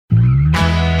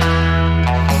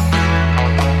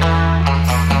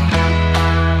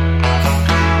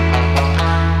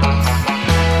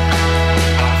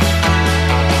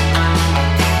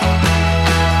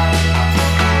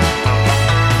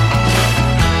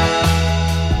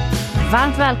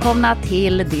Varmt välkomna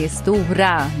till det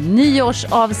stora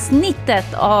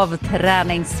nyårsavsnittet av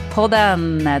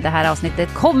Träningspodden. Det här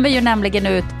avsnittet kommer ju nämligen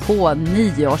ut på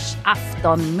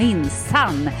nyårsafton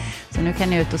minsann. Så nu kan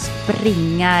ni ut och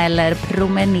springa eller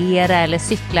promenera eller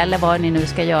cykla eller vad ni nu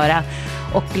ska göra.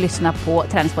 Och lyssna på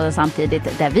Träningspodden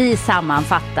samtidigt där vi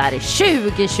sammanfattar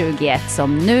 2021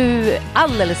 som nu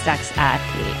alldeles strax är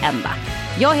till ända.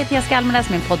 Jag heter Jessica Almenäs,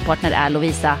 min poddpartner är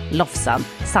Lovisa Lofsan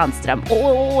Sandström.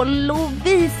 Åh,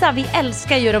 Lovisa, vi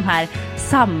älskar ju de här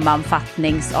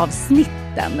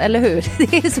sammanfattningsavsnitten, eller hur?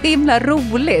 Det är så himla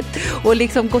roligt att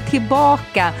liksom gå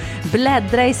tillbaka,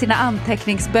 bläddra i sina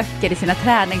anteckningsböcker, i sina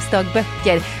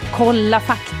träningsdagböcker, kolla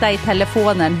fakta i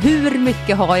telefonen. Hur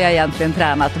mycket har jag egentligen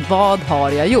tränat? Vad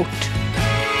har jag gjort?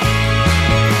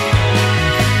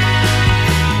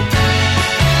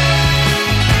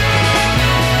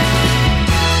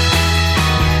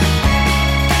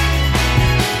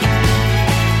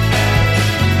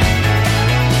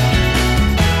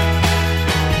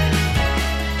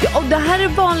 Det här är det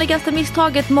vanligaste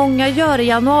misstaget många gör i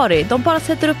januari. De bara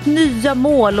sätter upp nya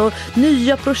mål och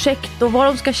nya projekt och vad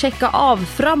de ska checka av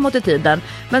framåt i tiden.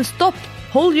 Men stopp,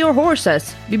 hold your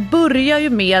horses. Vi börjar ju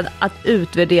med att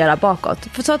utvärdera bakåt.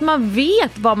 För så att man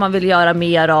vet vad man vill göra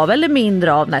mer av eller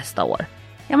mindre av nästa år.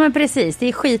 Ja men precis, det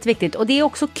är skitviktigt och det är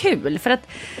också kul för att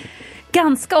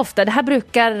ganska ofta, det här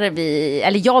brukar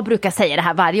jag brukar säga det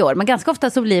här varje år, men ganska ofta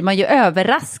så blir man ju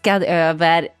överraskad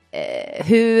över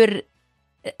hur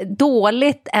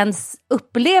dåligt ens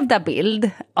upplevda bild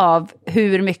av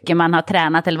hur mycket man har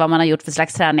tränat eller vad man har gjort för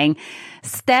slags träning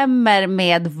stämmer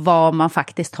med vad man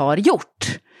faktiskt har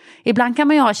gjort. Ibland kan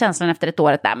man ju ha känslan efter ett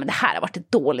år att nej, men det här har varit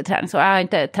ett dåligt träning så jag har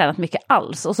inte tränat mycket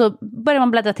alls. Och så börjar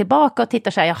man bläddra tillbaka och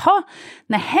titta så här, jaha,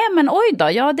 nej men oj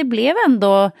då, ja det blev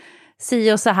ändå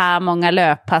si och så här många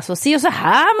löppass och si och så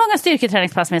här många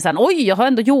styrketräningspass men sen oj, jag har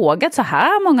ändå yogat så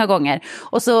här många gånger.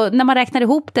 Och så när man räknar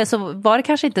ihop det så var det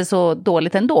kanske inte så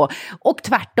dåligt ändå. Och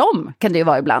tvärtom kan det ju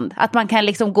vara ibland. Att man kan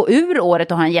liksom gå ur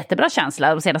året och ha en jättebra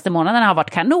känsla. De senaste månaderna har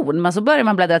varit kanon. Men så börjar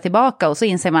man bläddra tillbaka och så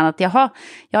inser man att jaha,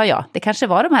 ja, det kanske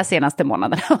var de här senaste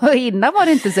månaderna. Och innan var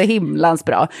det inte så himlans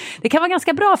bra. Det kan vara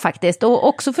ganska bra faktiskt. Och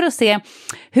också för att se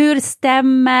hur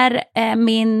stämmer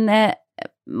min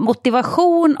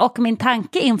motivation och min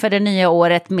tanke inför det nya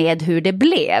året med hur det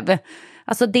blev.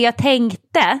 Alltså det jag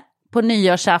tänkte på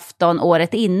nyårsafton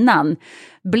året innan,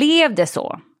 blev det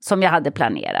så som jag hade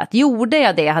planerat? Gjorde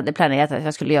jag det jag hade planerat att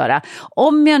jag skulle göra?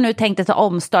 Om jag nu tänkte ta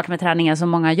omstart med träningen som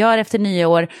många gör efter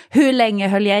nyår, hur länge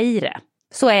höll jag i det?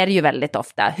 Så är det ju väldigt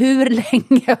ofta. Hur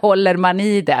länge håller man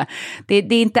i det? Det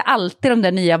är inte alltid de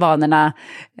där nya vanorna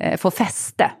får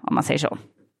fäste, om man säger så.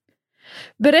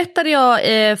 Berättade jag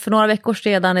för några veckor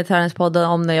sedan i Träningspodden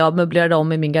om när jag möblerade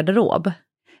om i min garderob?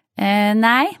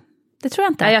 Nej, det tror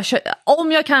jag inte. Nej,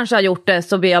 om jag kanske har gjort det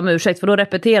så ber jag om ursäkt för då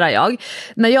repeterar jag.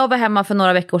 När jag var hemma för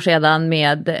några veckor sedan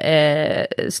med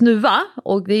snuva,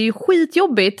 och det är ju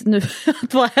skitjobbigt nu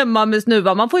att vara hemma med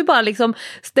snuva. Man får ju bara liksom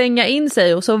stänga in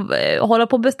sig och så hålla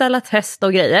på att beställa test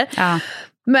och grejer. Ja.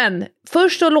 Men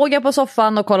först så låg jag på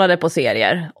soffan och kollade på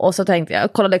serier. Och så tänkte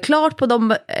jag kollade klart på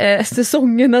de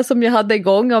säsongerna som jag hade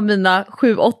igång av mina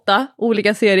 7-8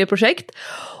 olika serieprojekt.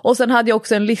 Och sen hade jag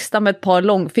också en lista med ett par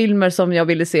långfilmer som jag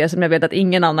ville se, som jag vet att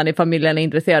ingen annan i familjen är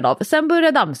intresserad av. Sen började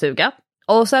jag dammsuga.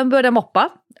 Och sen började jag moppa.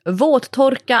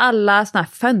 Våttorka alla såna här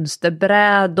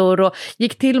fönsterbrädor och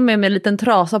gick till och med en liten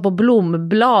trasa på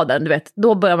blombladen, du vet.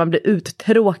 Då börjar man bli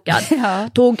uttråkad. Ja.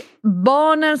 Tog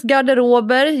barnens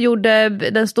garderober, gjorde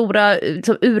den stora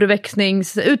liksom,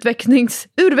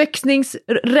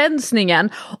 urväxningsrensningen.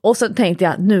 Och så tänkte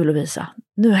jag, nu Lovisa,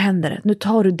 nu händer det. Nu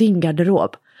tar du din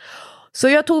garderob. Så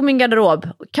jag tog min garderob,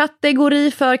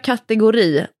 kategori för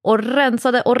kategori, och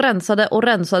rensade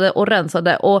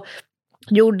och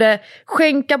gjorde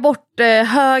skänka bort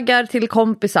högar till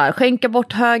kompisar, skänka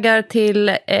bort högar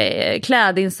till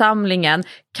klädinsamlingen,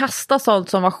 kasta sånt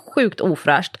som var sjukt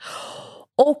ofräscht,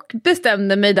 och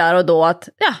bestämde mig där och då att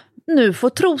nu får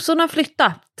trosorna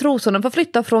flytta. Trosorna får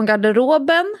flytta från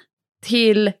garderoben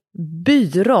till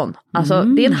byrån. Alltså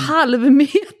det är en 1/2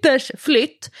 meters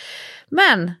flytt.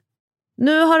 Men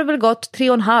nu har det väl gått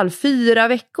 3,5-4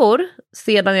 veckor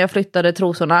sedan jag flyttade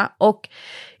trosorna, och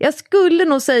jag skulle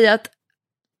nog säga att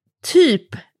typ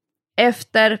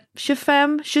efter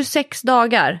 25-26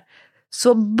 dagar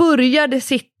så börjar det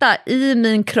sitta i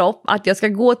min kropp att jag ska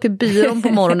gå till byrån på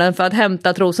morgonen för att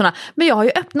hämta trosorna. Men jag har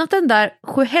ju öppnat den där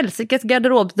sjuhelsikes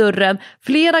garderobsdörren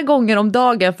flera gånger om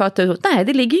dagen för att nej,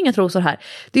 det ligger inga trosor här.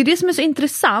 Det är det som är så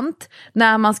intressant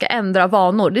när man ska ändra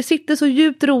vanor. Det sitter så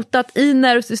djupt rotat i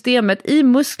nervsystemet, i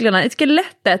musklerna, i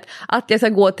skelettet att jag ska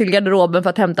gå till garderoben för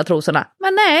att hämta trosorna. Men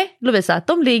Men nej, Lovisa,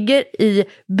 de ligger i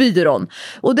byrån.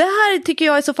 Och det här tycker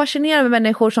jag är så fascinerande med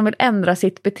människor som vill ändra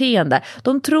sitt beteende.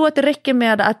 De tror att det räcker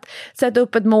med att sätta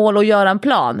upp ett mål och göra en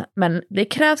plan. Men det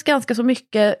krävs ganska så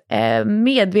mycket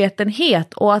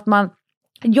medvetenhet och att man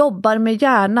jobbar med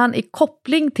hjärnan i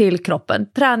koppling till kroppen.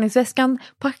 Träningsväskan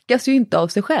packas ju inte av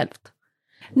sig självt.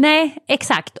 Nej,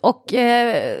 exakt. Och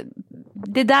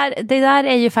det där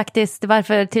är ju faktiskt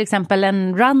varför till exempel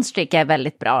en runstreak är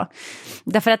väldigt bra.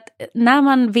 Därför att när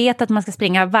man vet att man ska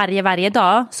springa varje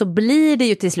dag så blir det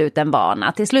ju till slut en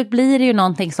vana. Till slut blir det ju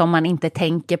någonting som man inte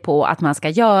tänker på att man ska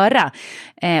göra.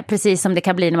 Precis som det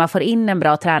kan bli när man får in en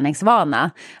bra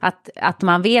träningsvana. Att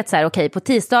man vet så här, okej, på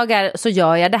tisdagar så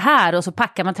gör jag det här och så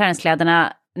packar man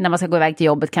träningskläderna när man ska gå iväg till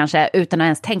jobbet kanske utan att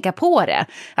ens tänka på det.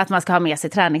 Att man ska ha med sig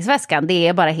träningsväskan. Det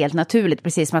är bara helt naturligt.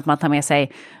 Precis som att man tar med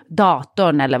sig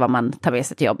datorn eller vad man tar med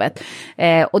sig till jobbet.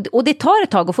 Och det tar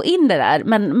ett tag att få in det där.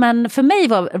 Men för mig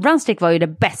var runstreak var ju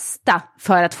det bästa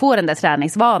för att få den där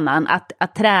träningsvanan.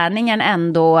 Att träningen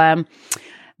ändå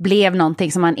blev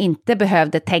någonting som man inte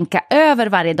behövde tänka över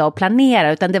varje dag och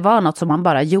planera. Utan det var något som man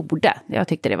bara gjorde. Jag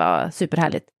tyckte det var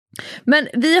superhärligt. Men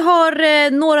vi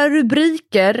har några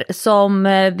rubriker som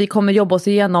vi kommer jobba oss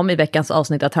igenom i veckans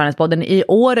avsnitt av Träningspodden, i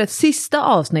årets sista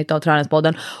avsnitt av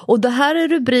Träningspodden. Och det här är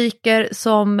rubriker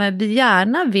som vi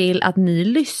gärna vill att ni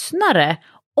lyssnare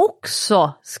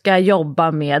också ska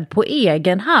jobba med på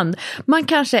egen hand. Man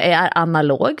kanske är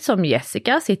analog som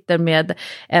Jessica, sitter med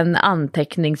en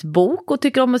anteckningsbok och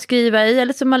tycker om att skriva i,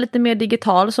 eller så är man lite mer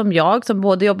digital som jag som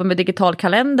både jobbar med digital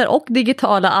kalender och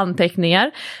digitala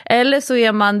anteckningar, eller så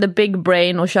är man the big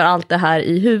brain och kör allt det här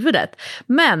i huvudet.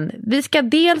 Men vi ska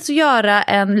dels göra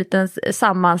en liten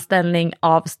sammanställning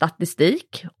av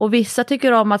statistik, och vissa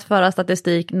tycker om att föra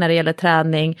statistik när det gäller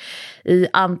träning i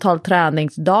antal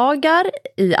träningsdagar,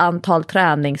 i antal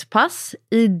träningspass,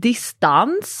 i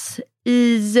distans,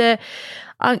 i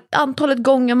antalet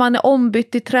gånger man är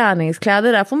ombytt i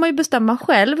träningskläder. Där får man ju bestämma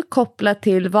själv kopplat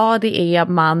till vad det är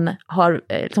man har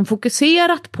liksom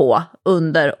fokuserat på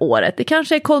under året. Det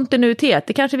kanske är kontinuitet.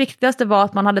 Det kanske viktigaste var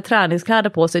att man hade träningskläder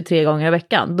på sig 3 gånger i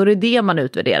veckan. Då är det man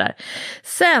utvärderar.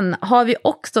 Sen har vi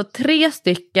också 3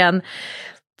 stycken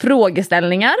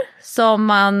frågeställningar som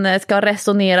man ska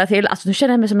resonera till. Alltså nu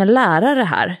känner jag mig som en lärare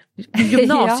här.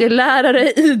 Gymnasielärare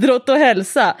i idrott och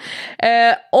hälsa.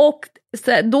 Och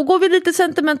då går vi lite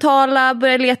sentimentala,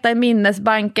 börjar leta i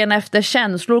minnesbanken efter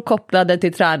känslor kopplade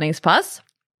till träningspass.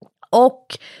 Och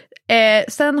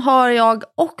sen har jag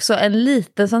också en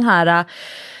liten sån här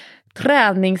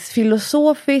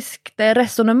träningsfilosofiskt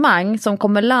resonemang som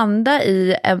kommer landa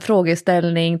i en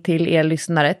frågeställning till er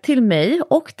lyssnare, till mig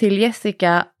och till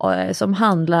Jessica, som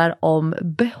handlar om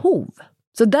behov.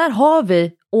 Så där har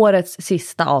vi årets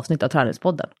sista avsnitt av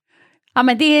Träningspodden. Ja,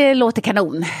 men det låter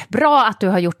kanon. Bra att du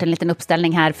har gjort en liten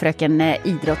uppställning här, fröken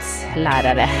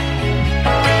idrottslärare.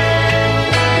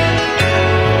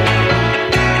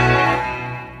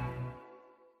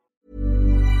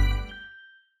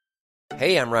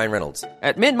 Hey, I'm Ryan Reynolds.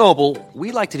 At Mint Mobile,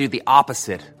 we like to do the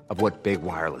opposite of what Big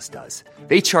Wireless does.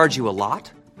 They charge you a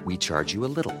lot, we charge you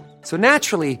a little. So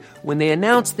naturally, when they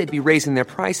announced they'd be raising their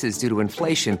prices due to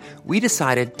inflation, we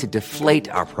decided to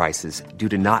deflate our prices due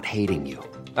to not hating you.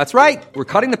 That's right.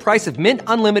 We're cutting the price of Mint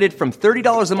Unlimited from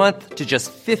 $30 a month to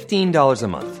just $15 a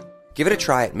month. Give it a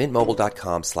try at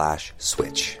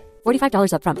mintmobile.com/switch.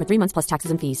 $45 up front for 3 months plus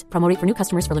taxes and fees. Promo rate for new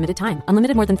customers for limited time.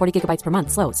 Unlimited more than 40 gigabytes per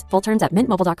month. Slows full terms at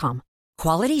mintmobile.com.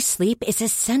 Quality sleep is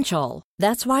essential.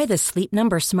 That's why the Sleep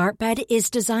Number Smart Bed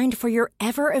is designed for your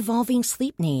ever-evolving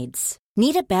sleep needs.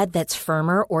 Need a bed that's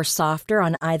firmer or softer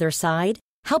on either side?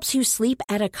 Helps you sleep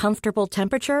at a comfortable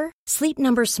temperature? Sleep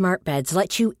Number Smart Beds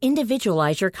let you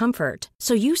individualize your comfort,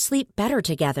 so you sleep better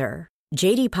together.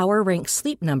 JD Power ranks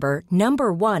Sleep Number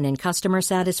 #1 in customer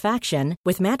satisfaction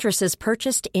with mattresses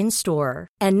purchased in-store.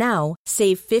 And now,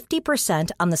 save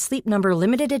 50% on the Sleep Number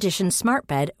Limited Edition Smart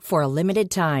Bed for a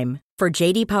limited time. For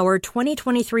JD Power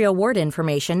 2023 award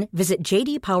information, visit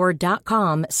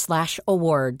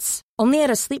jdpower.com/awards. Only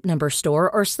at a Sleep Number store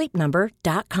or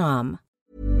sleepnumber.com.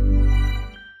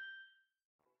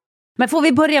 Men får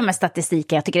vi börja med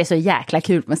statistiken? Jag tycker det är så jäkla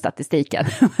kul med statistiken.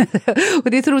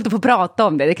 Och det är så roligt att få prata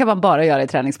om det. Det kan man bara göra i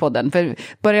Träningspodden. För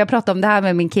börjar jag prata om det här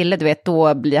med min kille, du vet,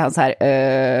 då blir han så här...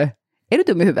 Är du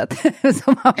dum i huvudet?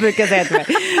 Som han brukar säga till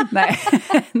mig.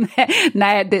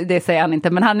 Nej, det säger han inte.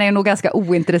 Men han är nog ganska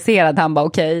ointresserad. Han bara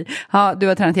okej, ja, du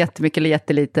har tränat jättemycket eller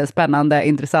jättelite, spännande,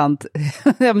 intressant.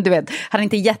 Du vet, han är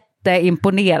inte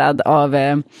jätteimponerad av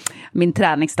min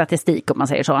träningsstatistik, om man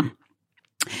säger så.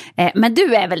 Men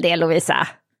du är väl det, Lovisa?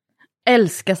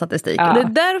 Älskar statistik. Ja. Det är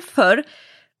därför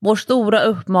Vår stora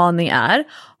uppmaning är,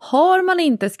 har man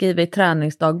inte skrivit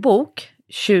träningsdagbok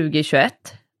 2021,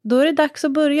 då är det dags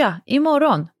att börja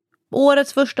imorgon.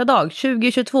 Årets första dag,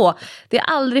 2022. Det är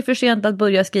aldrig för sent att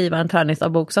börja skriva en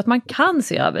träningsdagbok så att man kan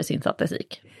se över sin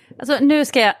statistik. Alltså, nu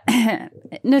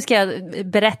ska jag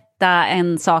berätta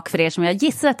en sak för er som jag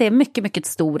gissar att det är mycket, mycket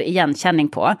stor igenkänning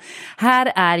på.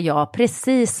 Här är jag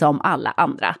precis som alla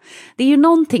andra. Det är ju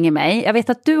någonting i mig, jag vet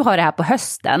att du har det här på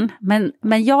hösten,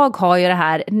 men jag har ju det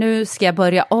här, nu ska jag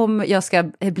börja om, jag ska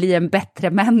bli en bättre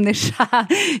människa,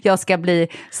 jag ska bli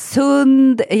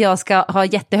sund, jag ska ha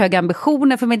jättehöga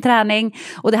ambitioner för min träning,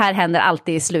 och det här händer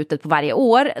alltid i slutet på varje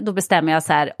år. Då bestämmer jag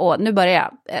så här, nu börjar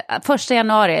jag. 1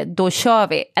 januari, då kör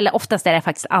vi, eller oftast är det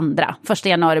faktiskt 2. 1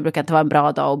 januari brukar inte vara en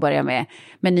bra dag att börja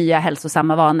med nya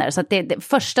hälsosamma vanor. Så att det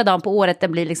första dagen på året, det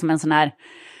blir liksom en sån här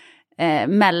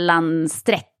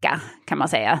mellansträcka kan man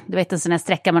säga. Du vet, en sån här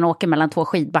sträcka man åker mellan 2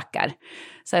 skidbackar.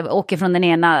 Så jag åker från den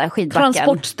ena skidbacken.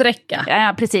 Transportsträcka.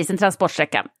 Ja, precis, en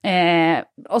transportsträcka.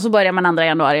 Och så börjar man 2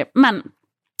 januari. Men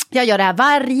jag gör det här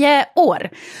varje år.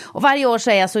 Och varje år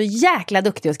så är jag så jäkla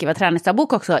duktig att skriva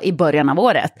träningsdagbok också i början av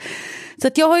året. Så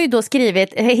att jag har ju då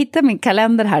skrivit, jag hittar min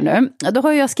kalender här nu. Då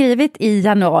har jag skrivit i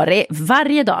januari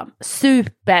varje dag,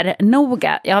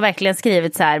 supernoga. Jag har verkligen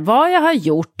skrivit så här, vad jag har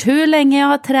gjort, hur länge jag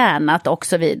har tränat och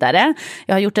så vidare.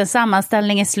 Jag har gjort en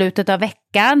sammanställning i slutet av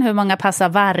veckan, hur många passar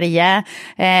varje.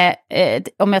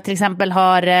 Om jag till exempel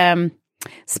har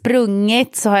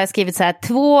sprungit så har jag skrivit så här,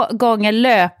 2 gånger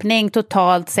löpning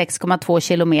totalt 6,2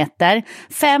 kilometer,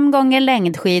 5 gånger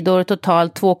längdskidor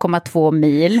totalt 2,2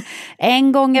 mil,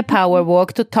 1 gånger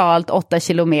powerwalk totalt 8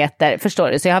 kilometer,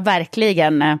 förstår du? Så jag har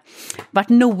verkligen varit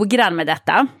noggrann med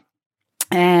detta.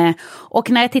 Och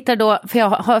när jag tittar då, för jag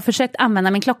har försökt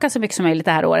använda min klocka så mycket som möjligt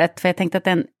det här året, för jag tänkte att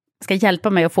den ska hjälpa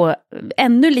mig att få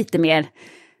ännu lite mer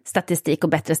statistik och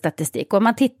bättre statistik. Och om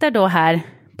man tittar då här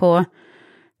på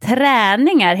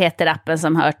träningar, heter appen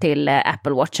som hör till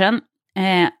Apple Watchen.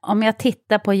 Om jag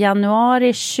tittar på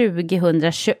januari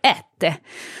 2021,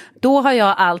 då har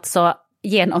jag alltså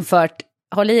genomfört,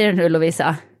 håll i den nu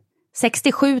Lovisa,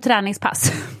 67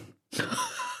 träningspass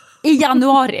i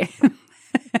januari.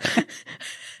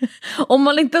 Om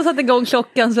man inte har satt igång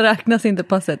klockan så räknas inte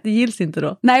passet, det gills inte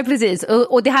då. Nej, precis.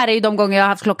 Och det här är ju de gånger jag har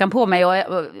haft klockan på mig, och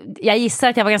jag gissar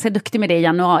att jag var ganska duktig med det i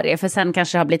januari, för sen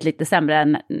kanske det har blivit lite sämre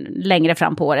än längre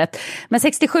fram på året. Men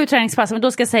 67 träningspass, men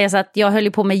då ska jag säga så att jag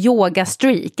höll på med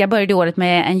yogastreak. Jag började året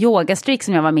med en yogastreak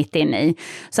som jag var mitt inne i.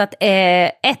 Så att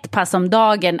ett pass om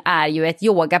dagen är ju ett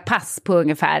yogapass på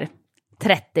ungefär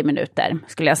 30 minuter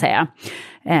skulle jag säga.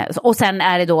 Och sen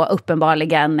är det då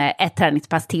uppenbarligen ett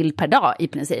träningspass till per dag i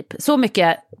princip. Så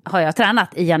mycket har jag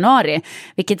tränat i januari,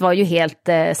 vilket var ju helt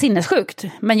sinnessjukt.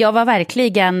 Men jag var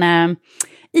verkligen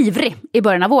ivrig i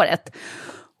början av året.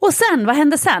 Och sen, vad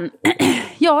hände sen?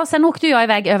 Ja, sen åkte jag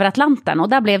iväg över Atlanten, och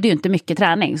där blev det ju inte mycket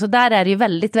träning. Så där är det ju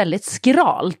väldigt, väldigt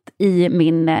skralt i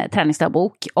min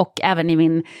träningsdagbok och även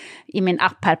i min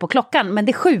app här på klockan. Men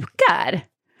det sjuka är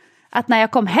att när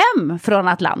jag kom hem från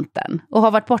Atlanten och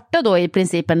har varit borta då i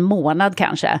princip en månad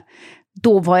kanske,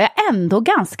 då var jag ändå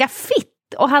ganska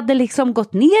fit och hade liksom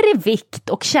gått ner i vikt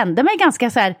och kände mig ganska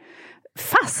så här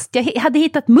fast. Jag hade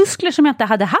hittat muskler som jag inte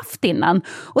hade haft innan,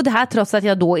 och det här trots att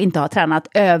jag då inte har tränat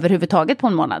överhuvudtaget på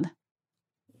en månad.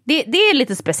 Det är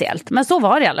lite speciellt, men så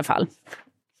var det i alla fall.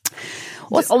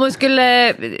 Och om man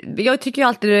skulle, jag tycker ju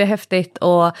alltid det är häftigt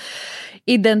att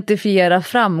identifiera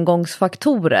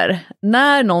framgångsfaktorer.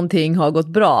 När någonting har gått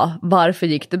bra, varför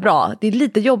gick det bra? Det är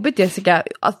lite jobbigt, Jessica,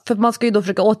 för man ska ju då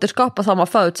försöka återskapa samma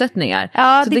förutsättningar.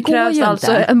 Ja, så det krävs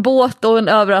alltså en båt och en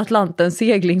över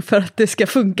Atlanten-segling för att det ska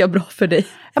funka bra för dig.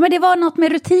 Ja, men det var något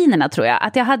med rutinerna tror jag.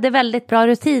 Att jag hade väldigt bra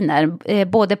rutiner,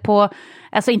 både på,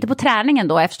 alltså inte på träningen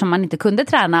då eftersom man inte kunde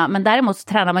träna, men däremot så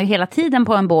tränar man ju hela tiden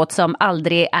på en båt som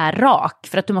aldrig är rak,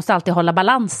 för att du måste alltid hålla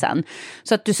balansen.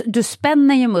 Så att du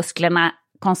spänner ju musklerna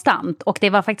konstant, och det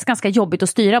var faktiskt ganska jobbigt att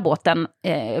styra båten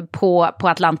på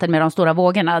Atlanten med de stora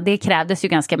vågorna. Det krävdes ju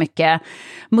ganska mycket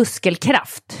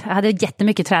muskelkraft. Jag hade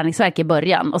jättemycket träningsverk i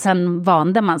början och sen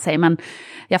vande man sig, men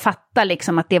jag fattar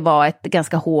liksom att det var ett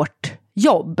ganska hårt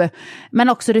jobb. Men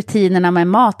också rutinerna med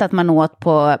mat, att man åt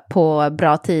på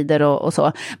bra tider och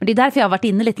så. Men det är därför jag har varit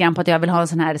inne lite grann på att jag vill ha en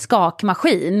sån här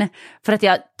skakmaskin. För att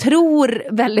jag tror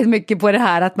väldigt mycket på det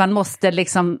här att man måste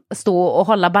liksom stå och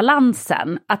hålla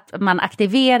balansen. Att man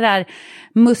aktiverar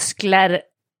muskler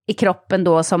i kroppen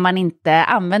då som man inte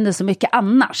använder så mycket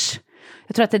annars.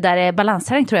 Jag tror att det där är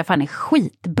balansträning, tror jag fan är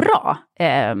skitbra.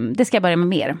 Det ska jag börja med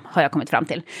mer, har jag kommit fram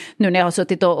till. Nu när jag har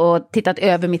suttit och tittat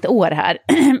över mitt år här.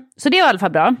 Så det är i alla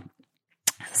fall bra.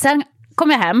 Sen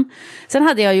kom jag hem. Sen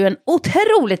hade jag ju en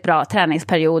otroligt bra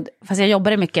träningsperiod, fast jag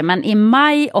jobbade mycket, men i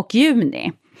maj och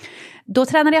juni. Då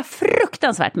tränade jag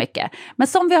fruktansvärt mycket. Men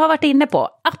som vi har varit inne på,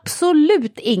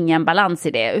 absolut ingen balans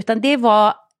i det. Utan det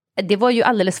var ju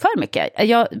alldeles för mycket.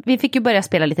 Vi fick ju börja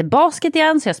spela lite basket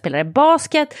igen, så jag spelade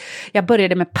basket. Jag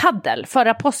började med paddel.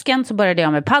 Förra påsken så började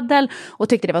jag med paddel och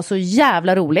tyckte det var så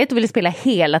jävla roligt och ville spela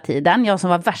hela tiden. Jag som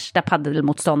var värsta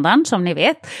paddelmotståndaren, som ni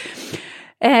vet.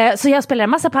 Så jag spelade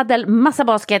massa paddel, massa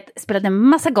basket, spelade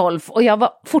massa golf och jag var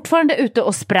fortfarande ute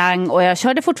och sprang och jag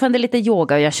körde fortfarande lite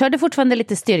yoga och jag körde fortfarande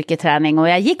lite styrketräning och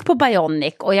jag gick på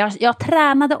Bionic och jag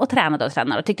tränade och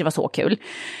tyckte det var så kul.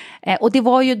 Och det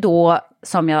var ju då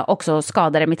som jag också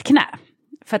skadade mitt knä,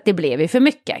 för att det blev ju för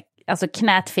mycket. Alltså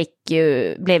knät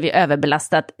blev ju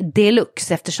överbelastat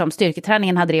deluxe, eftersom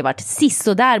styrketräningen hade det varit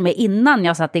sisådär med innan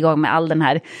jag satte igång med all den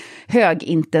här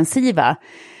högintensiva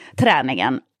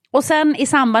träningen. Och sen i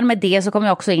samband med det så kom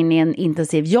jag också in i en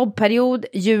intensiv jobbperiod,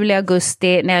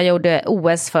 juli-augusti, när jag gjorde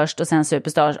OS först och sen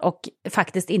Superstars och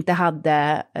faktiskt inte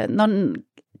hade någon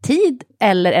tid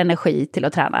eller energi till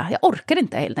att träna. Jag orkade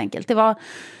inte helt enkelt.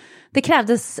 Det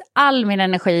krävdes all min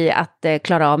energi att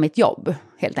klara av mitt jobb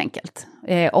helt enkelt.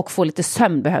 Och få lite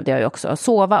sömn behövde jag ju också.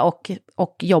 Sova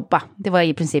och jobba. Det var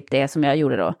i princip det som jag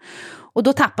gjorde då. Och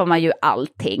då tappar man ju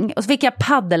allting. Och så fick jag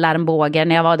paddelarmbågen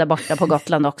när jag var där borta på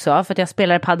Gotland också. För att jag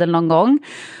spelade paddel någon gång.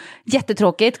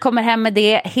 Jättetråkigt. Kommer hem med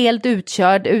det. Helt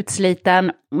utkörd,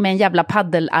 utsliten. Med en jävla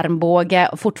paddelarmbåge.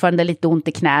 Och fortfarande lite ont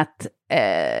i knät.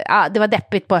 Det var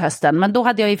deppigt på hösten. Men då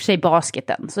hade jag i och för sig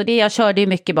basketen. Så jag körde ju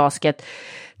mycket basket.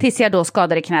 Tills jag då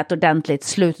skadade knät ordentligt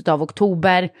slutet av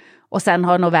oktober. Och sen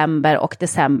har november och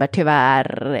december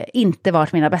tyvärr inte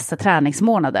varit mina bästa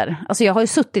träningsmånader. Alltså jag har ju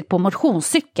suttit på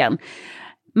motionscykeln.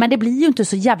 Men det blir ju inte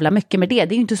så jävla mycket med det.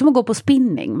 Det är ju inte som att gå på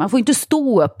spinning. Man får inte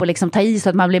stå upp och liksom ta i så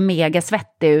att man blir mega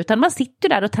svettig. Utan man sitter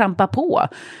där och trampar på.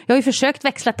 Jag har ju försökt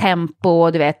växla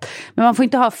tempo, du vet. Men man får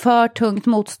inte ha för tungt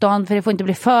motstånd. För det får inte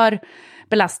bli för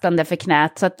belastande för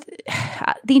knät. Så att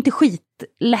det är inte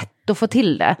skitlätt att få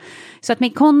till det. Så att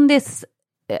min kondis,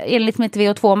 enligt mitt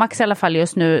VO2 max i alla fall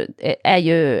just nu, är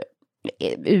ju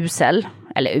usel.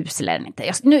 Eller usel är den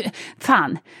inte.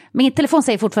 Min telefon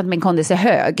säger fortfarande att min kondis är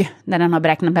hög. När den har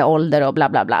beräknat med ålder och bla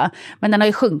bla bla. Men den har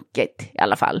ju sjunkit i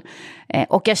alla fall.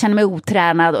 Och jag känner mig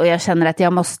otränad och jag känner att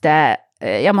jag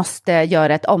måste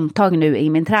göra ett omtag nu i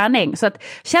min träning. Så att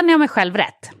känner jag mig själv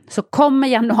rätt så kommer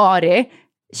januari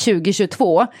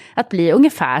 2022 att bli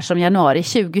ungefär som januari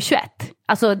 2021.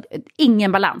 Alltså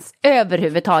ingen balans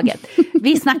överhuvudtaget.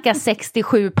 Vi snackar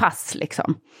 67 pass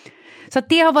liksom. Så att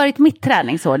det har varit mitt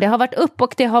träningsår. Det har varit upp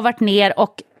och det har varit ner.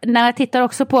 Och när jag tittar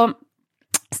också på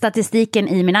statistiken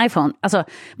i min iPhone. Alltså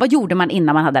vad gjorde man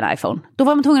innan man hade en iPhone? Då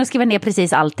var man tvungen att skriva ner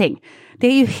precis allting. Det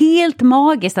är ju helt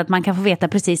magiskt att man kan få veta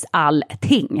precis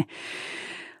allting.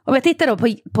 Om jag tittar då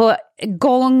på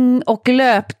gång- och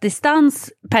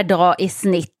löpdistans per dag i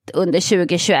snitt under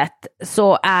 2021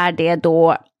 så är det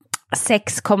då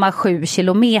 6,7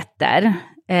 kilometer.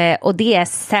 Och det är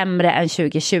sämre än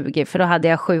 2020 för då hade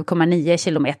jag 7,9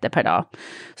 kilometer per dag.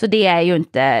 Så det är ju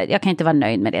inte, jag kan inte vara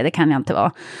nöjd med det kan jag inte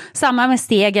vara. Samma med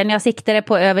stegen, jag siktade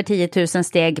på över 10 000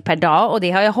 steg per dag och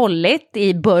det har jag hållit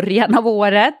i början av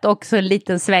året. Och så en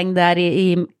liten sväng där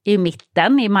i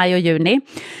mitten, i maj och juni.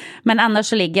 Men annars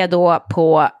så ligger jag då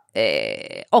på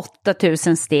 8 000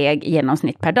 steg i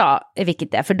genomsnitt per dag,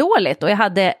 vilket är för dåligt. Och jag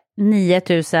hade 9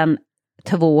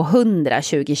 200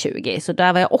 2020, så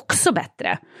där var jag också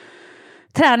bättre.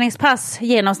 Träningspass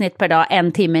genomsnitt per dag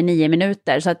 1 timme 9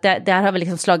 minuter. Så att där har väl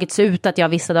liksom slagits ut att jag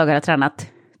vissa dagar har tränat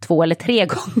 2 eller 3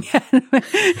 gånger.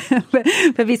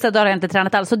 För vissa dagar har jag inte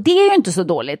tränat alls. Så det är ju inte så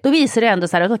dåligt. Då visar det ändå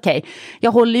så här att okej,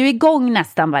 jag håller ju igång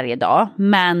nästan varje dag.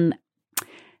 Men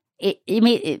i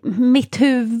mitt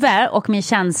huvud och min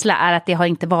känsla är att det har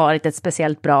inte varit ett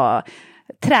speciellt bra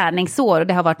träningsår. Och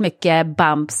det har varit mycket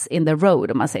bumps in the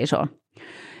road om man säger så.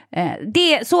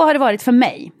 Så har det varit för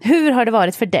mig. Hur har det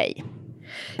varit för dig?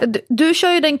 Du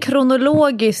kör ju den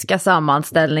kronologiska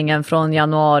sammanställningen från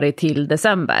januari till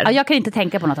december. Ja, jag kan inte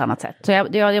tänka på något annat sätt. Så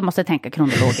jag måste tänka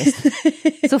kronologiskt.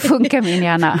 Så funkar min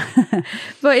hjärna.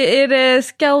 Vad är det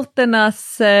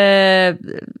scouternas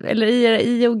eller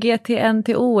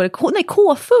IOGT-NTO? Nej,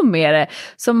 KFUM är det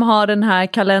som har den här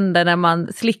kalendern när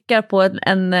man slickar på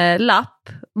en lapp,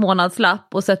 månadslapp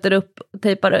och sätter upp,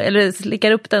 tejpar, eller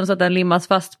slickar upp den så att den limmas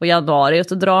fast på januari och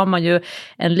så drar man ju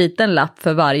en liten lapp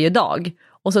för varje dag.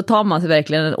 Och så tar man sig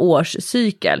verkligen en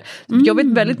årscykel. Jag vet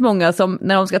väldigt många som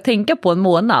när de ska tänka på en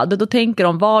månad, då tänker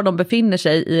de var de befinner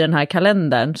sig i den här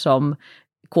kalendern som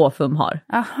KFUM har.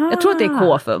 Aha. Jag tror att det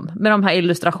är KFUM med de här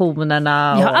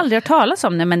illustrationerna. Jag har aldrig hört talas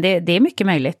om det, men det är mycket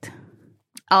möjligt.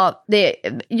 Ja,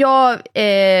 jag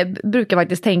brukar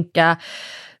faktiskt tänka,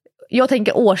 jag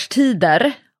tänker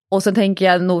årstider och sen tänker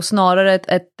jag nog snarare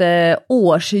ett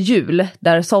årshjul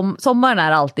där sommaren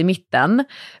är alltid i mitten.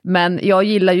 Men jag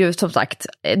gillar ju som sagt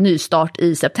nystart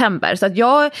i september, så att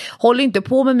jag håller inte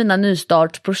på med mina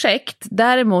nystartsprojekt.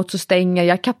 Däremot så stänger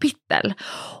jag kapitel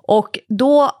och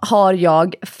då har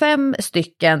jag 5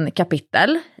 stycken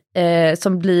kapitel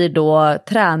som blir då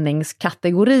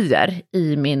träningskategorier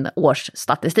i min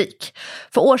årsstatistik.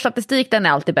 För årsstatistik, den är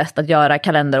alltid bäst att göra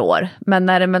kalenderår. Men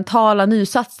när det är mentala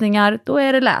nysatsningar, då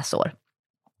är det läsår.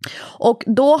 Och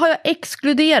då har jag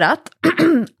exkluderat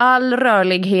all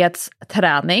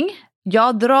rörlighetsträning.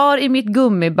 Jag drar i mitt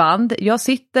gummiband, jag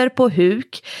sitter på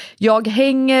huk, jag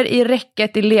hänger i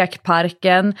räcket i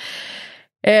lekparken.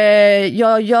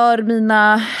 Jag gör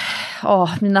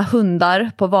mina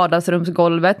hundar på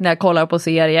vardagsrumsgolvet när jag kollar på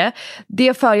serie.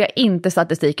 Det för jag inte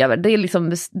statistik över. Det är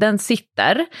liksom, den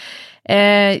sitter.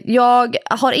 Jag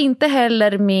har inte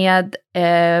heller med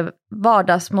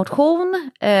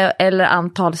vardagsmotion eller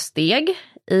antal steg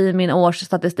i min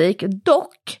årsstatistik.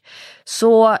 Dock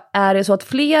så är det så att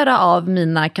flera av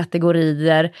mina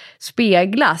kategorier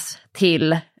speglas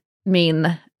till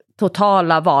min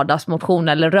totala vardagsmotion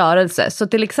eller rörelse. Så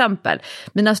till exempel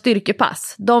mina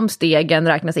styrkepass, de stegen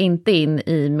räknas inte in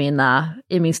i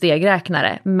min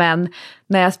stegräknare. Men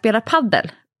när jag spelar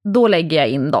paddel, då lägger jag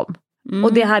in dem.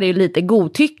 Och det här är ju lite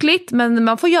godtyckligt, men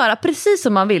man får göra precis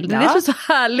som man vill. Det är så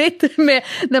härligt med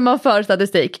när man för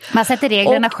statistik. Man sätter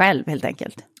reglerna själv helt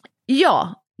enkelt.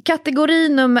 Ja, kategori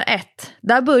nummer 1,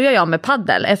 där börjar jag med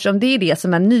paddel eftersom det är det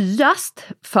som är nyast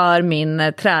för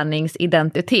min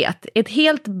träningsidentitet. Ett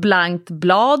helt blankt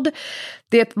blad.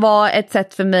 Det var ett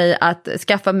sätt för mig att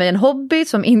skaffa mig en hobby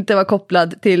som inte var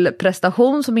kopplad till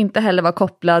prestation, som inte heller var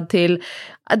kopplad till...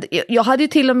 Jag hade ju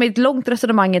till och med ett långt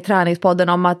resonemang i träningspodden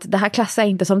om att det här klassar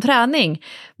inte som träning.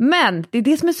 Men det är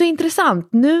det som är så intressant.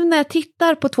 Nu när jag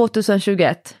tittar på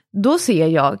 2021, då ser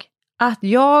jag att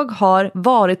jag har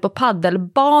varit på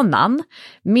paddelbanan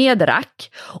med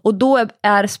rack och då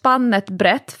är spannet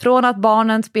brett från att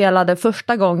barnen spelade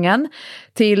första gången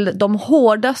till de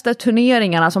hårdaste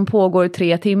turneringarna som pågår i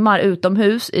 3 timmar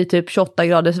utomhus i typ 28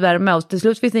 graders värme och till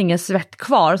slut finns det ingen svett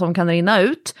kvar som kan rinna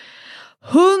ut.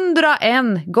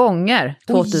 101 gånger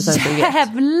 2021.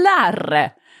 Jävlar!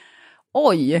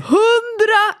 Oj! 101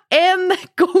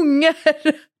 gånger!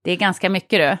 Det är ganska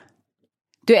mycket du.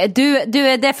 Du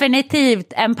är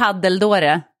definitivt en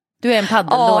paddeldåre. Du är en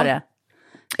paddeldåre. Ja.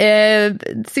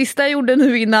 Sista jag gjorde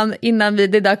nu innan det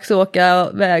är dags att åka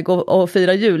iväg och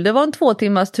fira jul, det var en 2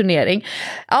 timmars turnering.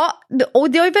 Ja, och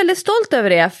jag är väldigt stolt över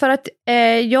det för att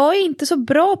jag är inte så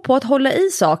bra på att hålla i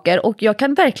saker och jag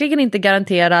kan verkligen inte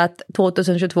garantera att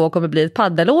 2022 kommer bli ett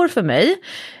paddelår för mig.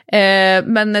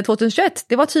 Men 2021,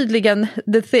 det var tydligen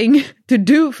the thing to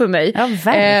do för mig. Ja,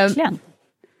 verkligen.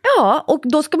 Ja, och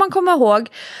då ska man komma ihåg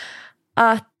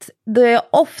att det är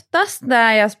oftast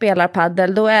när jag spelar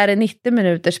paddel, då är det 90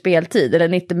 minuters speltid eller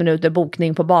 90 minuter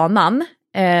bokning på banan.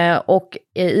 Och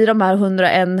i de här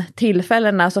 101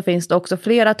 tillfällena så finns det också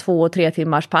flera 2- och 3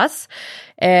 timmars pass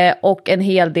och en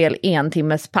hel del 1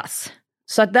 timmes pass.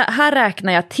 Så att här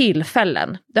räknar jag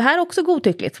tillfällen. Det här är också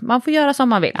godtyckligt, man får göra som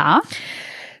man vill. Ja.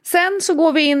 Sen så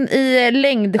går vi in i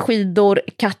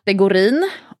längdskidor-kategorin.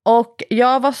 Och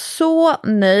jag var så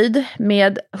nöjd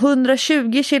med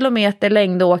 120 kilometer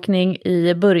längdåkning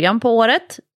i början på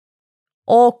året.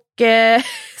 Och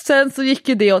sen så gick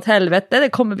ju det åt helvete. Det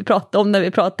kommer vi prata om när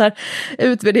vi pratar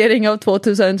utvärdering av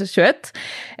 2021.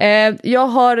 Jag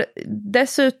har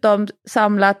dessutom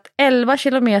samlat 11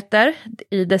 kilometer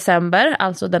i december,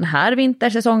 alltså den här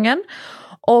vintersäsongen.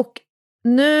 Och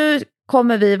nu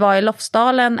kommer vi vara i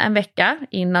Lofsdalen en vecka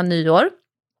innan nyår.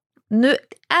 Nu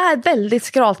är väldigt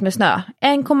skralt med snö.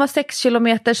 1,6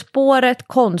 kilometer spåret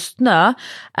konstsnö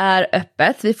är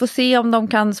öppet. Vi får se om de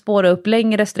kan spåra upp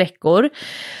längre sträckor.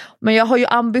 Men jag har ju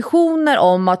ambitioner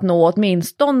om att nå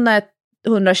åtminstone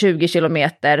 120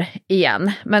 kilometer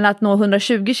igen. Men att nå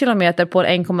 120 kilometer på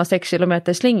en 1,6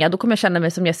 kilometer slinga, då kommer jag känna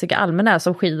mig som Jessica Almenäs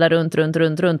som skidar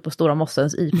runt på Stora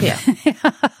Mossens IP.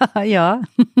 Ja,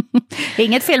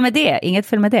 inget fel med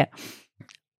det.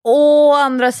 Å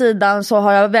andra sidan så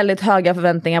har jag väldigt höga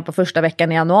förväntningar på första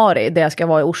veckan i januari där jag ska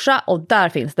vara i Orsa och där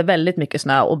finns det väldigt mycket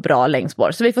snö och bra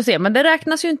längdspår. Så vi får se, men det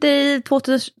räknas ju inte i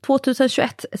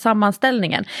 2021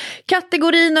 sammanställningen.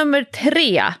 Kategori nummer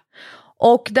 3.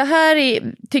 Och det här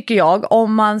tycker jag,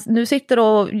 om man nu sitter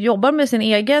och jobbar med sin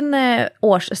egen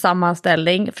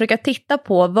årssammanställning, försöka titta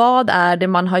på vad är det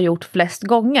man har gjort flest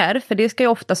gånger. För det ska ju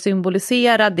ofta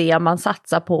symbolisera det man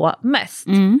satsar på mest.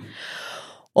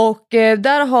 Och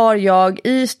där har jag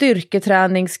i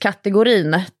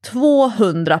styrketräningskategorin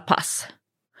 200 pass.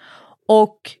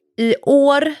 Och i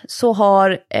år så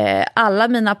har alla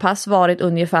mina pass varit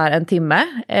ungefär en timme.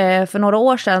 För några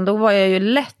år sedan då var jag ju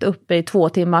lätt uppe i 2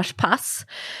 timmars pass.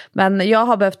 Men jag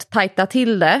har behövt tajta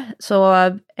till det. Så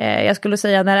jag skulle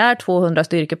säga när det är 200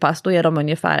 styrkepass då är de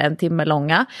ungefär en timme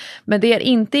långa. Men det är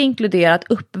inte inkluderat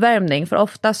uppvärmning. För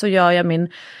ofta så gör jag min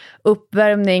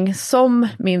uppvärmning som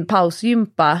min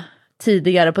pausgympa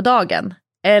tidigare på dagen.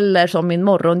 Eller som min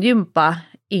morgongympa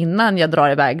innan jag drar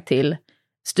iväg till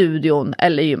studion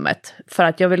eller gymmet. För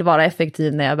att jag vill vara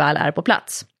effektiv när jag väl är på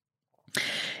plats.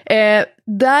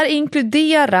 Där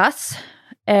inkluderas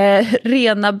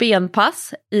rena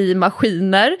benpass i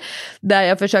maskiner. Där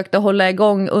jag försökte hålla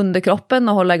igång underkroppen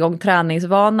och hålla igång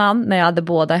träningsvanan när jag hade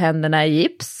båda händerna i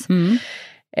gips.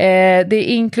 Det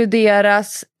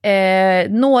inkluderas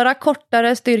några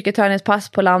kortare styrketräningspass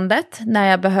på landet när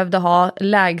jag behövde ha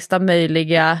lägsta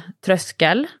möjliga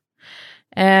tröskel.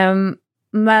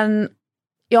 Men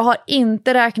jag har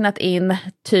inte räknat in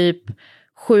typ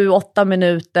 7-8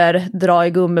 minuter dra i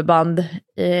gummiband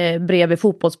bredvid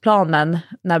fotbollsplanen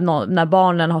när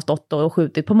barnen har stått och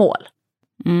skjutit på mål.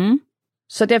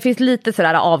 Så det finns lite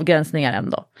sådär avgränsningar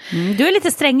ändå. Du är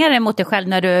lite strängare mot dig själv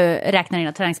när du räknar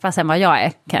dina träningspass än vad jag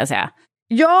är, kan jag säga.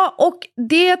 Ja, och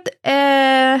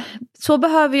så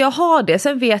behöver jag ha det.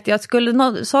 Sen vet jag att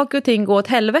skulle saker och ting gå åt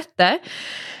helvete,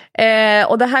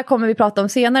 och det här kommer vi prata om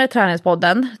senare i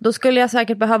träningspodden, då skulle jag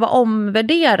säkert behöva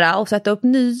omvärdera och sätta upp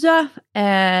nya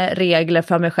regler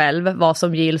för mig själv, vad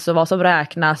som gills och vad som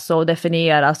räknas och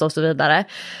definieras och så vidare.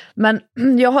 Men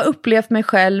jag har upplevt mig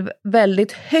själv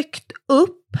väldigt högt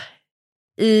upp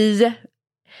i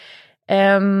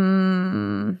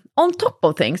on top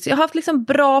of things. Jag har haft liksom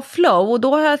bra flow och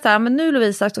då har jag sagt, men nu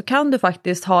Lovisa så kan du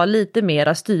faktiskt ha lite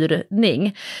mera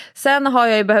styrning. Sen har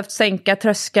jag ju behövt sänka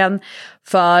tröskeln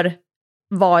för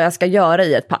vad jag ska göra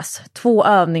i ett pass. 2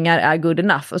 övningar är good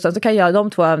enough och sen så kan jag göra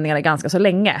de 2 övningarna ganska så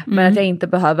länge. Men att jag inte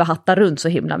behöver hatta runt så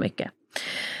himla mycket.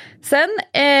 Sen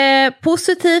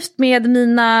positivt med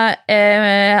mina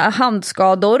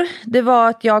handskador, det var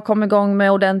att jag kom igång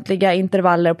med ordentliga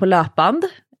intervaller på löpband.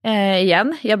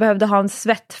 Igen. Jag behövde ha en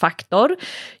svettfaktor.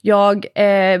 Jag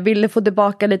ville få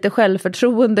tillbaka lite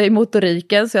självförtroende i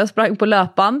motoriken så jag sprang på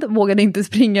löpband, vågade inte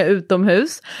springa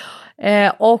utomhus.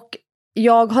 Och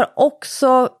jag har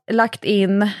också lagt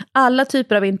in alla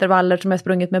typer av intervaller som jag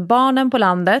sprungit med barnen på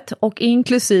landet och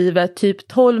inklusive typ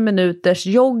 12 minuters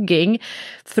jogging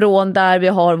från där vi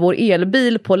har vår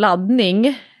elbil på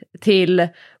laddning till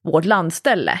vårt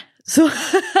landställe. Så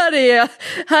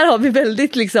här har vi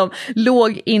väldigt liksom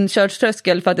låg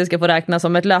inkörströskel för att det ska få räknas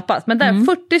som ett löppass. Men det är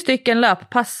 40 stycken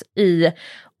löppass i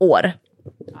år.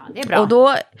 Ja, det är bra. Och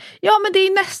då, ja men det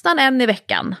är nästan en i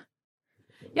veckan.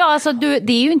 Ja, alltså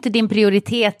det är ju inte din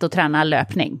prioritet att träna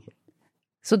löpning.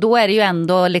 Så då är det ju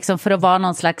ändå liksom för att vara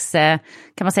någon slags, kan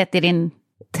man säga att det är din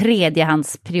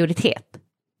tredjehandsprioritet.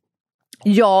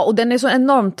 Ja, och den är så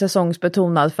enormt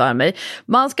säsongsbetonad för mig.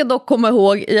 Man ska dock komma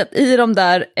ihåg att i de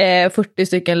där 40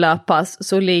 stycken löppass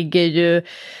så ligger ju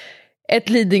ett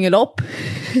Lidingölopp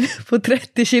på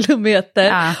 30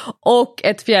 kilometer och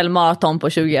ett fjällmaraton på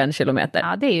 21 kilometer.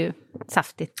 Ja, det är ju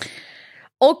saftigt.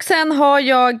 Och sen har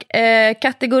jag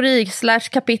kategori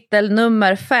 / kapitel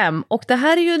nummer 5. Och det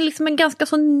här är ju liksom en ganska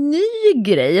så ny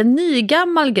grej, en ny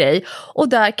gammal grej. Och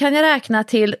där kan jag räkna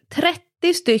till 30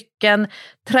 stycken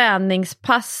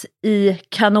träningspass i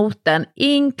kanoten,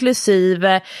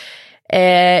 inklusive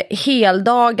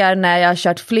heldagar när jag har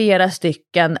kört flera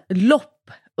stycken lopp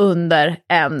under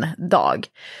en dag.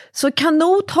 Så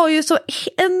kanot har ju så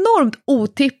enormt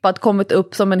otippat kommit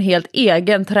upp som en helt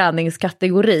egen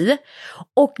träningskategori.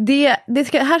 Och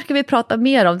här ska vi prata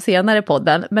mer om senare i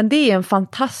podden, men det är en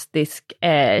fantastisk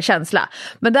känsla.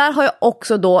 Men där har jag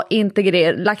också då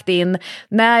lagt in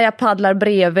när jag paddlar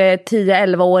bredvid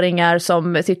 10-11-åringar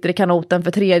som sitter i kanoten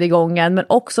för 3:e gången, men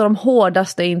också de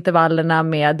hårdaste intervallerna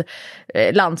med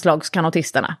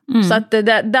landslagskanotisterna. Så att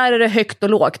där är det högt och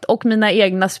lågt. Och mina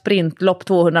egna sprintlopp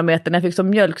 200 meter när jag fick som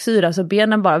mjölksyra så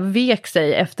benen bara vek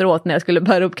sig efteråt när jag skulle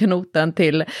bära upp kanoten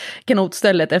till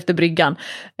kanotstället efter bryggan.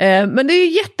 Men det är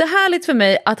ju jättehärligt för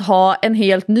mig att ha en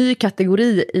helt ny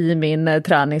kategori i min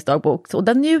träningsdagbok. Och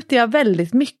den njuter jag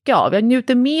väldigt mycket av. Jag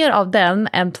njuter mer av den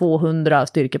än 200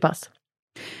 styrkepass.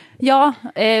 Ja,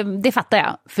 det fattar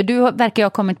jag. För du verkar ju ha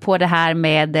kommit på det här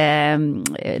med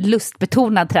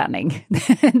lustbetonad träning.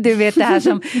 Du vet det här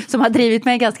som har drivit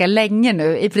mig ganska länge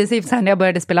nu. I princip sedan jag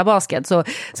började spela basket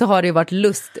så har det ju varit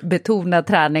lustbetonad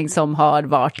träning som har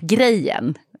varit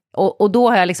grejen. Och då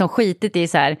har jag liksom skitit i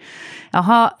så här,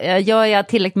 jaha, gör jag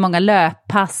tillräckligt många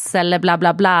löppass eller bla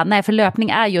bla bla. Nej, för löpning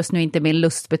är just nu inte min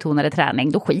lustbetonade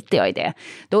träning. Då skiter jag i det.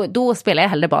 Då spelar jag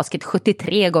hellre basket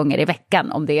 73 gånger i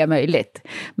veckan om det är möjligt.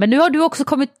 Men nu har du också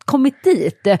kommit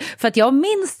dit. För att jag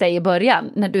minns dig i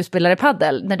början när du spelade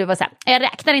paddel. När du var så här, jag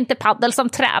räknar inte paddel som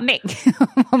träning.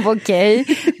 Okej,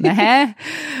 nej.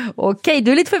 Okej,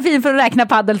 du är lite för fin för att räkna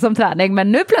paddel som träning.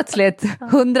 Men nu plötsligt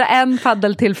 101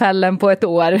 paddeltillfällen på ett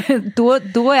år.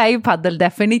 Då är ju paddel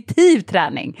definitiv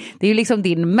träning. Det är ju liksom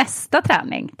din mesta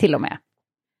träning till och med.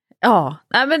 Ja,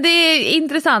 men det är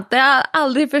intressant. Det är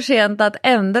aldrig för sent att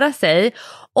ändra sig.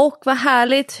 Och vad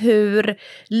härligt hur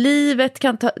livet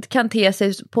kan te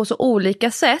sig på så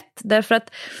olika sätt. Därför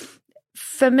att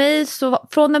för mig så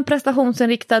från den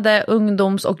prestationsinriktade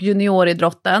ungdoms- och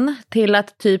junioridrotten till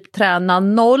att typ träna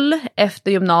 0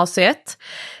 efter gymnasiet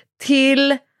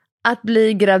till att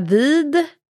bli gravid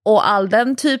och all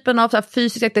den typen av så här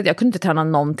fysisk aktivitet. Jag kunde inte träna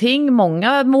någonting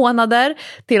många månader,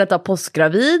 till att vara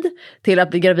postgravid, till att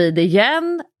bli gravid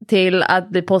igen, till att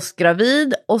bli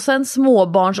postgravid och sen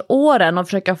småbarnsåren och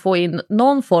försöka få in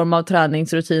någon form av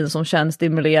träningsrutin som känns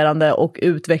stimulerande och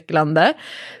utvecklande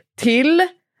till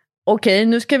okej,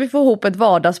 nu ska vi få ihop ett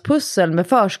vardagspussel med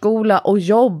förskola och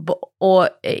jobb och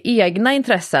egna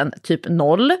intressen, typ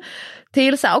 0.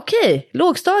 Till så här, okej,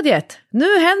 lågstadiet, nu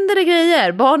händer det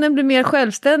grejer, barnen blir mer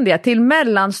självständiga, till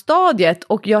mellanstadiet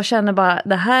och jag känner bara,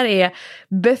 det här är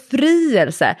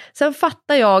befrielse. Sen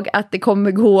fattar jag att det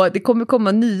kommer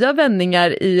komma nya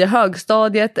vändningar i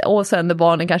högstadiet och sen när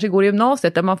barnen kanske går i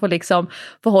gymnasiet där man får liksom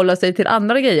förhålla sig till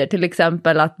andra grejer, till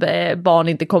exempel att barn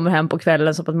inte kommer hem på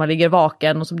kvällen så att man ligger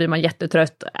vaken och så blir man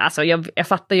jättetrött. Alltså jag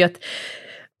fattar ju att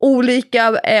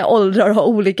olika åldrar har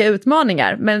olika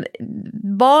utmaningar, men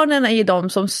barnen är ju de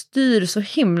som styr så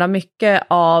himla mycket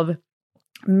av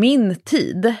min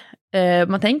tid.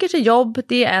 Man tänker sig jobb,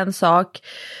 det är en sak.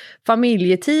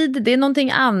 Familjetid, det är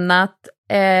någonting annat.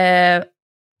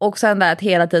 Och sen där att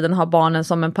hela tiden ha barnen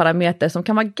som en parameter som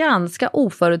kan vara ganska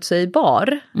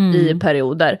oförutsägbar i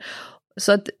perioder.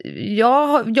 Så att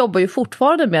jag jobbar ju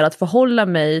fortfarande med att förhålla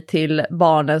mig till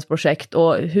barnens projekt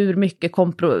och hur mycket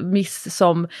kompromiss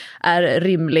som är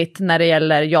rimligt när det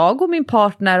gäller jag och min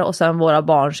partner och sen våra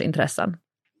barns intressen.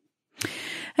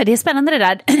 Det är spännande det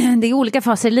där. Det är olika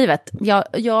faser i livet.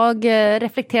 Jag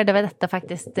reflekterade över detta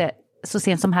faktiskt så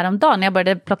sent som häromdagen. Jag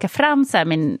började plocka fram så här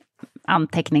min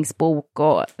anteckningsbok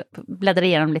och bläddra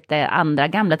igenom lite andra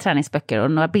gamla träningsböcker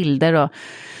och några bilder och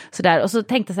sådär. Och så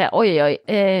tänkte jag så här, oj,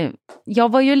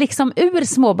 jag var ju liksom ur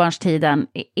småbarnstiden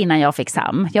innan jag fick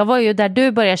Sam. Jag var ju där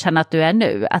du börjar känna att du är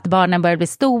nu. Att barnen börjar bli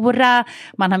stora,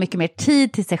 man har mycket mer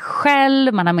tid till sig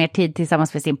själv, man har mer tid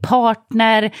tillsammans med sin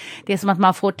partner. Det är som att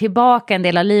man får tillbaka en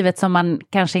del av livet som man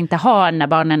kanske inte har när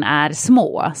barnen är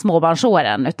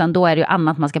småbarnsåren, utan då är det ju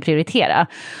annat man ska prioritera.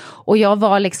 Och jag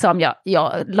var liksom,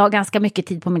 jag la ganska mycket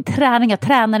tid på min träning, jag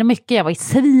tränade mycket, jag var i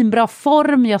svinbra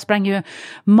form, jag sprang ju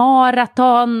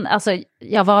maraton, alltså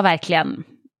jag var verkligen,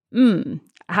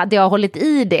 hade jag hållit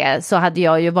i det så hade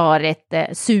jag ju varit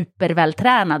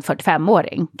supervältränad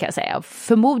 45-åring kan jag säga,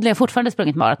 förmodligen fortfarande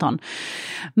sprungit maraton.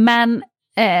 Men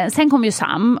sen kom ju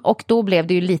Sam och då blev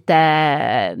det ju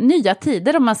lite nya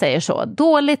tider om man säger så.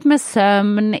 Dåligt med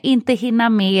sömn, inte hinna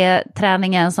med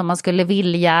träningen som man skulle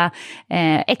vilja,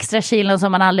 extra kilon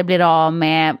som man aldrig blir av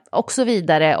med och så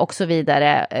vidare och så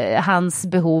vidare. Hans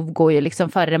behov går ju liksom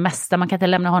före det mesta. Man kan inte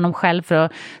lämna honom själv för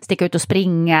att sticka ut och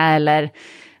springa eller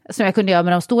som jag kunde göra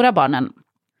med de stora barnen.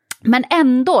 Men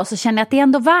ändå så känner jag att det är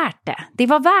ändå värt det. Det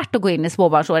var värt att gå in i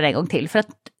småbarnsåren en gång till. För att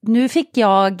nu fick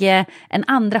jag en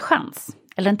andra chans.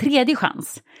 Eller en tredje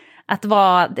chans. Att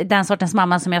vara den sortens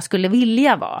mamma som jag skulle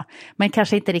vilja vara. Men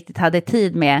kanske inte riktigt hade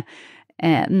tid med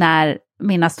när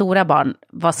mina stora barn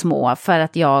var små. För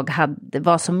att jag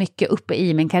var så mycket uppe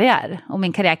i min karriär. Och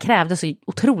min karriär krävde så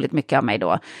otroligt mycket av mig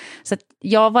då. Så att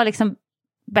jag var liksom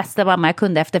bästa mamma jag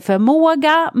kunde efter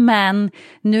förmåga, men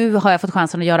nu har jag fått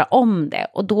chansen att göra om det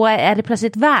och då är det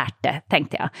plötsligt värt det,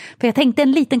 tänkte jag. För jag tänkte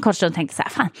en liten kort stund och tänkte så här,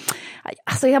 fan,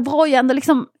 alltså jag var ju ändå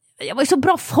liksom, jag var i så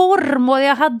bra form och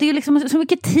jag hade ju liksom så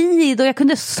mycket tid och jag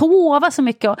kunde sova så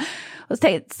mycket och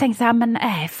tänkte så här, men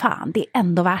fan, det är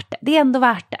ändå värt det. Det är ändå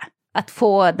värt det. Att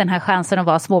få den här chansen att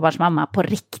vara småbarnsmamma på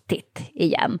riktigt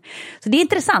igen. Så det är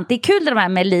intressant, det är kul det här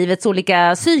med livets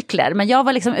olika cykler. Men jag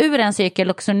var liksom ur en cykel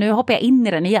och så nu hoppar jag in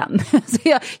i den igen.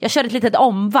 Så jag kör ett litet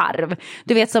omvarv.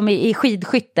 Du vet som i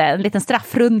skidskytte, en liten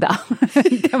straffrunda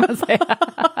kan man säga.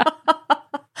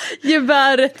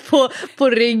 Geväret på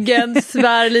ryggen,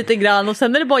 svär lite grann och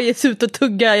sen är det bara att ge sig ut och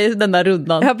tugga i den där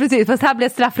rundan. Ja precis, fast här blev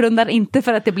straffrundan inte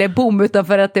för att det blev bom utan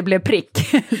för att det blev prick.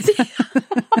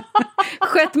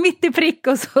 Sköt mitt i prick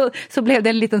och så blev det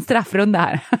en liten straffrunda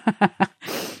här.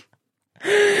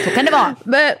 Så kan det vara.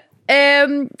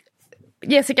 Men,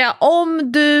 Jessica,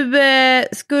 om du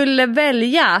skulle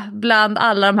välja bland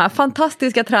alla de här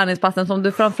fantastiska träningspassen som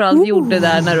du framförallt gjorde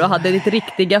där när du hade ditt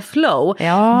riktiga flow.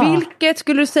 Ja. Vilket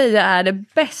skulle du säga är det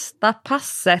bästa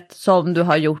passet som du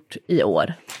har gjort i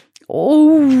år?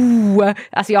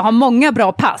 Alltså jag har många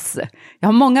bra pass. Jag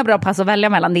har många bra pass att välja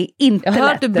mellan. Det är inte lätt. Jag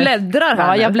hör att du bläddrar här.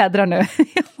 Ja, nu. jag bläddrar nu.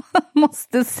 Jag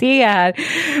måste se här.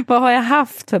 Vad har jag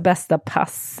haft för bästa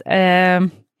pass?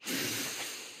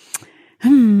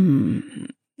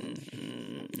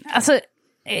 Alltså,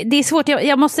 det är svårt.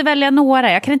 Jag måste välja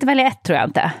några. Jag kan inte välja ett, tror jag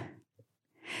inte.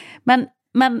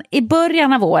 Men i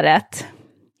början av året,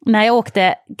 när jag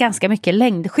åkte ganska mycket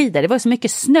längdskidor, det var så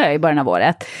mycket snö i början av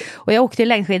året, och jag åkte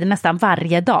längdskidor nästan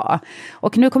varje dag.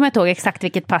 Och nu kommer jag inte ihåg exakt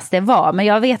vilket pass det var, men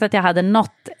jag vet att jag hade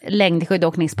något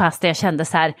längdskidåkningspass där jag kände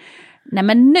så här: nej,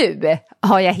 men nu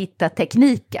har jag hittat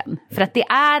tekniken. För att det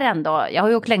är ändå, jag har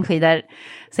ju åkt längdskidor,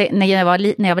 så när jag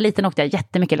var liten åkte jag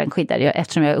jättemycket längdskidor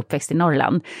eftersom jag är uppväxt i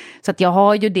Norrland. Så att jag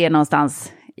har ju det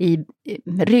någonstans i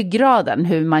ryggraden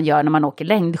hur man gör när man åker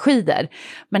längdskidor.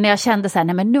 Men när jag kände så här,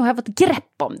 nej, men nu har jag fått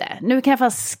grepp om det. Nu kan jag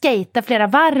få skata flera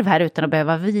varv här utan att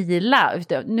behöva vila.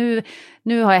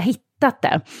 Nu har jag hittat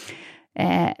det.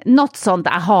 Något sånt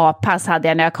aha-pass hade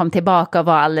jag när jag kom tillbaka och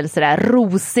var alldeles sådär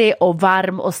rosig och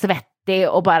varm och svettig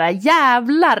och bara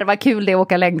jävlar vad kul det är att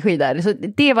åka längdskidor. Så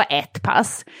det var ett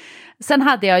pass. Sen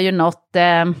hade jag ju något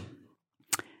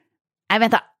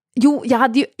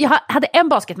jag hade en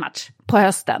basketmatch på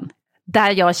hösten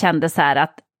där jag kände så här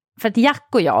att, för att Jack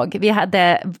och jag, vi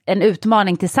hade en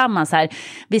utmaning tillsammans här.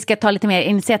 Vi ska ta lite mer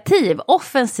initiativ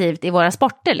offensivt i våra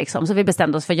sporter liksom. Så vi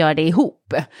bestämde oss för att göra det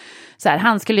ihop. Så här,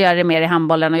 han skulle göra det mer i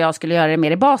handbollen och jag skulle göra det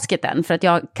mer i basketen. För att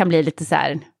jag kan bli lite så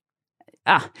här...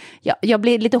 jag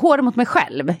blir lite hård mot mig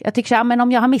själv. Jag tycker så här, men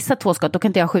om jag har missat 2 skott, då kan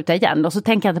inte jag skjuta igen. Och så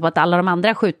tänker jag inte på att alla de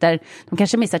andra skjuter, de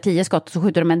kanske missar 10 skott och så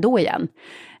skjuter de ändå igen.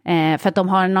 För att de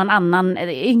har någon annan,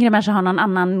 yngre människor har någon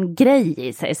annan grej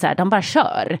i sig. Så här, de bara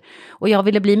kör. Och jag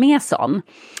ville bli mer sån.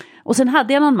 Och sen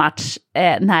hade jag någon match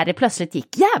när det plötsligt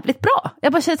gick jävligt bra.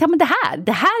 Jag bara kände, ja, men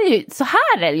det här är ju, så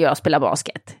här är det jag spelar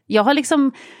basket. Jag har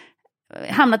liksom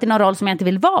hamnat i någon roll som jag inte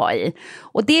vill vara i.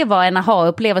 Och det var en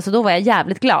aha-upplevelse, och då var jag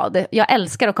jävligt glad. Jag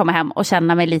älskar att komma hem och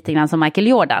känna mig lite grann som Michael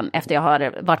Jordan efter jag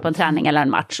har varit på en träning eller en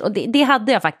match. Och det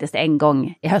hade jag faktiskt en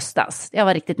gång i höstas. Jag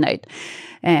var riktigt nöjd.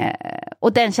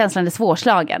 Och den känslan är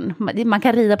svårslagen. Man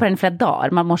kan rida på den i flera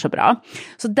dagar, man mår så bra.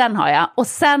 Så den har jag. Och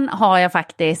sen har jag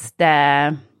faktiskt...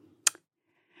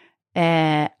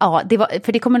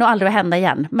 för det kommer nog aldrig att hända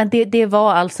igen. Men det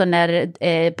var alltså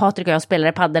när Patrik och jag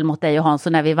spelade paddel mot dig och Hans,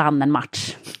 och när vi vann en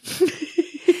match.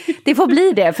 Det får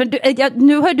bli det. För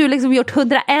nu har du liksom gjort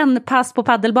 101 pass på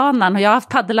paddelbanan och jag har haft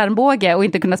paddelarmbåge och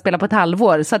inte kunnat spela på ett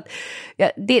halvår. Så att,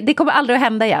 det kommer aldrig att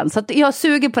hända igen. Så att jag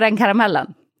suger på den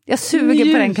karamellen.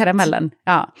 På den karamellen.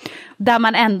 Ja. Där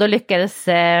man ändå lyckades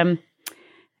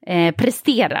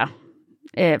prestera.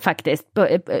 Faktiskt.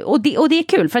 Och det är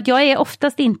kul, för att jag är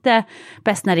oftast inte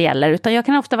bäst när det gäller, utan jag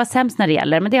kan ofta vara sämst när det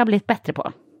gäller, men det har jag blivit bättre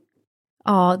på.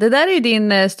 Ja, det där är ju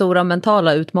din stora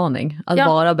mentala utmaning, att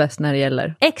vara bäst när det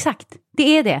gäller. Exakt,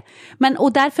 det är det.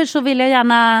 Och därför så vill jag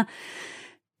gärna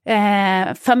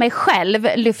för mig själv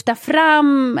lyfta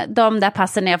fram de där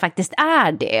passen när jag faktiskt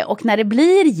är det, och när det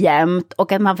blir jämnt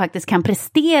och att man faktiskt kan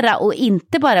prestera och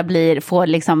inte bara får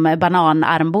liksom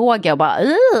bananarmbåge och bara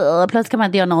plötsligt kan man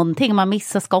inte göra någonting, man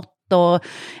missar skott och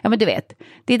ja, men du vet,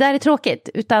 det där är tråkigt,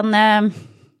 utan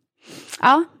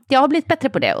jag har blivit bättre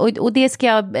på det, och det ska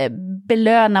jag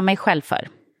belöna mig själv för.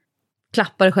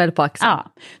 Klappar dig själv på axeln. Ja.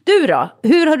 Du då?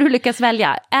 Hur har du lyckats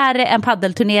välja? Är det en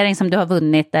paddelturnering som du har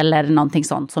vunnit eller någonting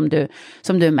sånt som du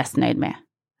är mest nöjd med?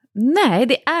 Nej,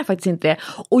 det är faktiskt inte det.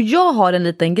 Och jag har en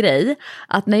liten grej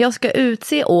att när jag ska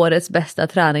utse årets bästa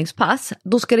träningspass,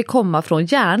 då ska det komma från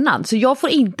hjärnan. Så jag får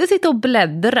inte sitta och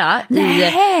bläddra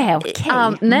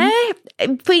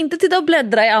får inte sitta och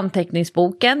bläddra i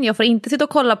anteckningsboken. Jag får inte sitta och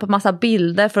kolla på massa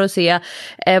bilder för att se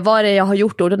vad det är jag har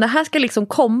gjort. Och det här ska liksom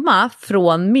komma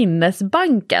från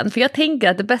minnesbanken. För jag tänker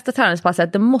att det bästa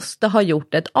träningspasset, det måste ha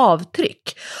gjort ett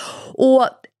avtryck. Och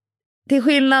till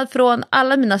skillnad från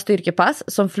alla mina styrkepass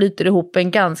som flyter ihop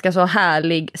en ganska så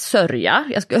härlig sörja.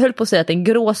 Jag höll på att säga att det är en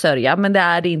grå sörja, men det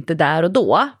är det inte där och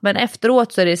då. Men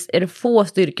efteråt så är det få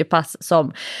styrkepass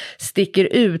som sticker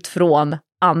ut från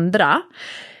andra.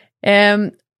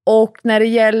 Och när det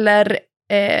gäller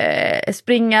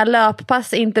springa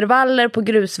löppass, intervaller på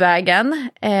grusvägen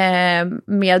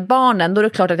med barnen, då är det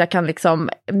klart att jag kan liksom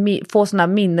få såna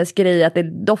minnesgrejer, att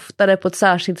det doftade på ett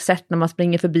särskilt sätt när man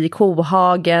springer förbi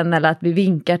kohagen, eller att vi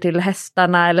vinkar till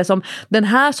hästarna, eller som den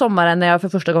här sommaren när jag för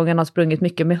första gången har sprungit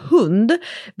mycket med hund,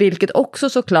 vilket också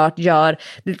såklart gör,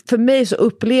 för mig så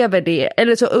upplever det,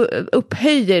 eller så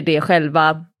upphöjer det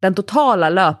själva den totala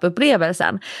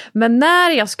löpupplevelsen. Men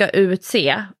när jag ska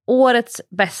utse årets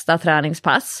bästa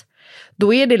träningspass,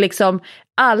 då är det liksom,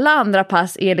 alla andra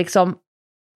pass är liksom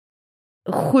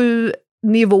 7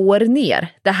 nivåer ner.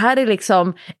 Det här är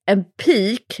liksom en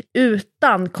peak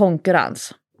utan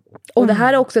konkurrens. Och det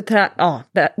här är också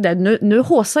nu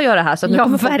håsar jag det här så att nu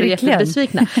kommer folk bli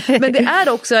jättebesvikna. Men det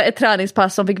är också ett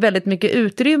träningspass som fick väldigt mycket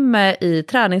utrymme i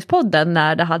träningspodden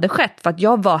när det hade skett, för att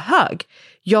jag var hög.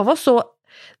 Jag var så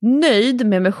nöjd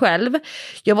med mig själv.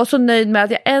 Jag var så nöjd med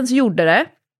att jag ens gjorde det.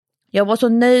 Jag var så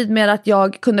nöjd med att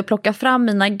jag kunde plocka fram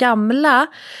mina gamla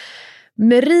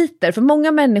meriter. För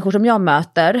många människor som jag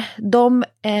möter, de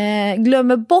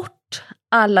glömmer bort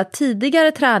alla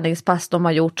tidigare träningspass de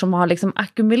har gjort som har liksom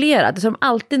ackumulerat. Så de är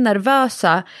alltid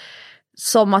nervösa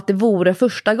som att det vore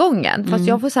första gången. Fast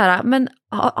jag får så här, men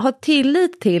ha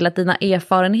tillit till att dina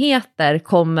erfarenheter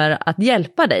kommer att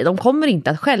hjälpa dig. De kommer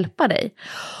inte att stjälpa dig.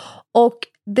 Och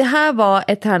det här var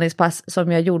ett träningspass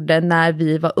som jag gjorde när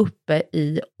vi var uppe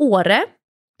i Åre.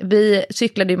 Vi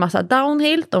cyklade ju massa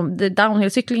downhill.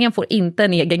 Downhill-cyklingen får inte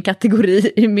en egen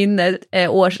kategori i min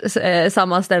års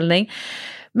sammanställning.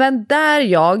 Men där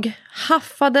jag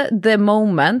haffade the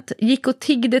moment, gick och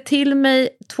tiggde till mig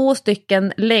 2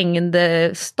 stycken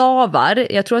längdstavar.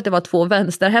 Jag tror att det var 2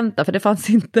 vänsterhänta, för det fanns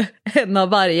inte en av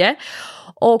varje.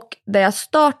 Och där jag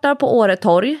startar på Åre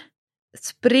torg,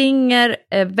 springer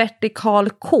vertikal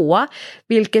K,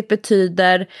 vilket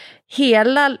betyder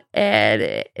hela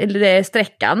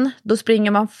sträckan. Då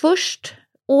springer man först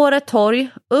Åre torg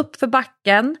upp för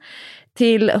backen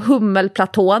till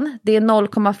Hummelplatån. Det är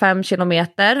 0,5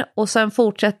 kilometer. Och sen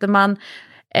fortsätter man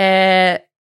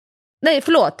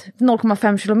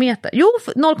 0,5 kilometer. Jo,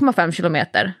 0,5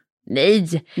 kilometer.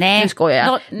 Nej, nu skojar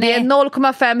jag. Det är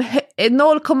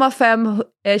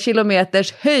 0,5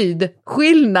 kilometers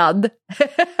höjdskillnad.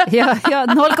 Ja,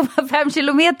 0,5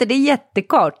 kilometer, det är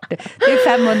jättekort. Det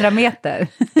är 500 meter.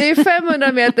 Det är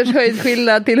 500 meters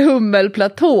höjdskillnad till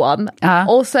Hummelplatån.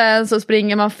 Och sen så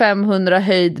springer man 500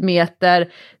 höjdmeter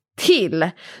till.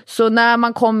 Så när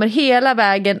man kommer hela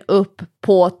vägen upp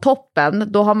på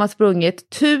toppen, då har man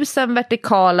sprungit 1000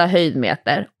 vertikala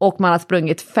höjdmeter och man har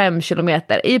sprungit 5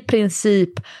 kilometer i princip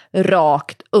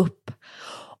rakt upp.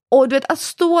 Och du vet, att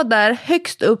stå där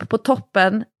högst upp på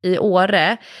toppen i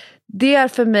Åre, det är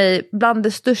för mig bland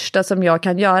det största som jag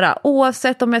kan göra.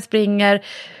 Oavsett om jag springer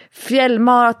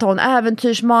fjällmaraton,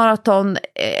 äventyrsmaraton,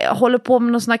 håller på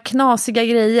med några såna knasiga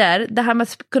grejer. Det här med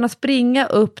att kunna springa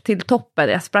upp till toppen.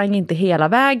 Jag sprang inte hela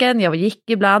vägen, jag gick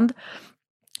ibland.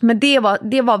 Men det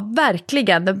var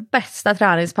verkligen det bästa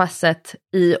träningspasset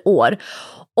i år.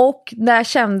 Och när jag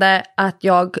kände att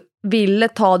jag ville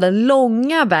ta den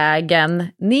långa vägen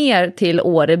ner till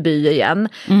Åreby igen.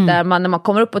 Där man, när man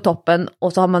kommer upp på toppen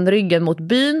och så har man ryggen mot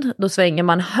byn, då svänger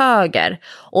man höger.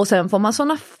 Och sen får man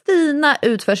såna fina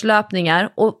utförslöpningar.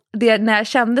 Och det, när jag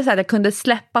kände så att jag kunde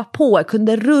släppa på, jag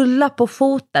kunde rulla på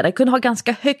foten, jag kunde ha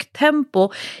ganska högt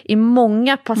tempo i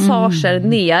många passager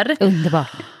ner.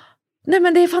 Underbart. Nej,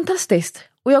 men det är fantastiskt.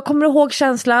 Och jag kommer ihåg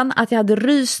känslan att jag hade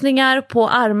rysningar på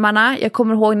armarna. Jag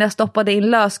kommer ihåg när jag stoppade in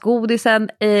lösgodisen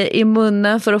i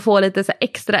munnen för att få lite så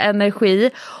extra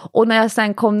energi. Och när jag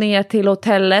sen kom ner till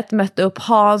hotellet, mötte upp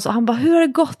Hans och han bara, hur har det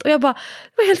gått? Och jag bara,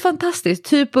 det var helt fantastiskt.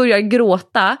 Typ började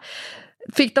gråta.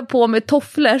 Fick ta på mig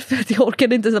tofflor för att jag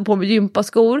orkade inte ta på mig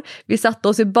gympaskor. Vi satte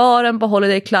oss i baren på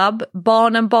Holiday Club.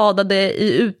 Barnen badade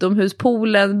i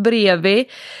utomhuspoolen bredvid.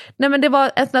 Nej, men det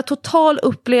var en sån här total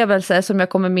upplevelse som jag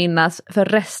kommer minnas för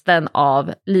resten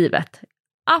av livet.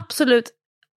 Absolut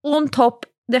on top,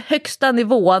 det högsta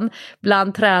nivån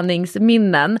bland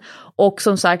träningsminnen. Och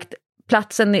som sagt,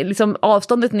 platsen, liksom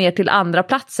avståndet ner till andra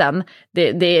platsen, det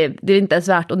är inte ens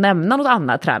värt att nämna något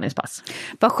annat träningspass.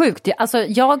 Vad sjukt. Alltså,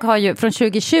 jag har ju från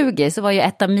 2020 så var ju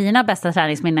ett av mina bästa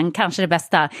träningsminnen, kanske det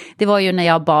bästa, det var ju när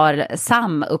jag bar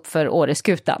Sam upp för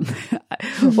Åreskutan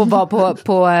och var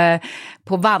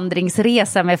på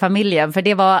vandringsresa med familjen, för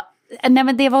det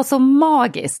var så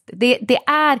magiskt.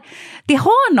 Det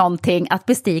har någonting att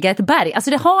bestiga ett berg.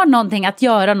 Alltså det har någonting att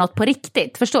göra något på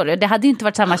riktigt. Förstår du? Det hade ju inte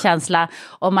varit samma känsla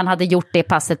om man hade gjort det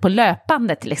passet på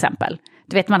löpande till exempel.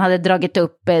 Du vet, man hade dragit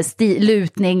upp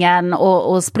lutningen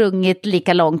och sprungit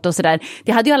lika långt och sådär.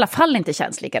 Det hade ju i alla fall inte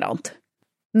känts likadant.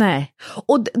 Nej,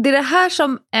 och det är det här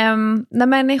som när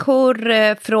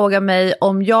människor frågar mig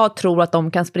om jag tror att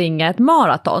de kan springa ett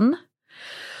maraton.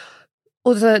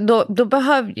 Och så, då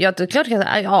behöver jag, det är klart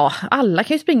att ja, alla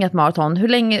kan ju springa ett maraton.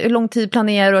 Hur lång tid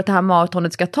planerar du att det här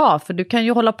maratonet ska ta? För du kan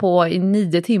ju hålla på i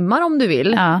 9 timmar om du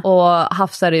vill och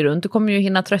hafsa dig runt. Du kommer ju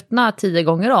hinna tröttna 10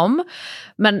 gånger om.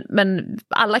 Men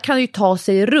alla kan ju ta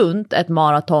sig runt ett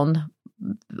maraton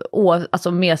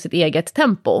alltså med sitt eget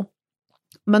tempo.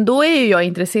 Men då är ju jag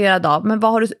intresserad av, men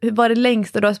vad är det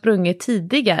längsta du har sprungit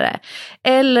tidigare?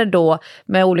 Eller då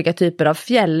med olika typer av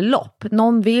fjälllopp.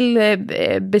 Någon vill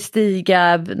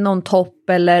bestiga någon topp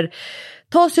eller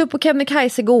ta sig upp på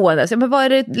Kebnekaise gående. Men vad är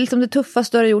det, liksom det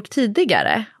tuffaste du har gjort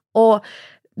tidigare? Och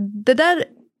det där,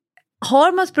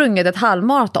 har man sprungit ett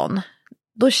halvmaraton,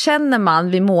 då känner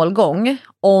man vid målgång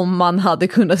om man hade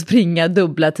kunnat springa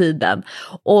dubbla tiden.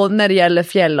 Och när det gäller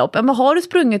fjälllopp, men har du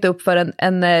sprungit upp för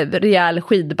en rejäl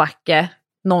skidbacke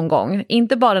någon gång?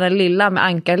 Inte bara den lilla med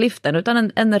ankarliften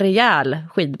utan en rejäl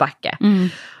skidbacke.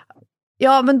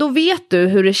 Ja, men då vet du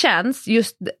hur det känns.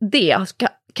 Just det,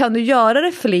 kan du göra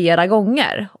det flera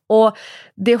gånger? Och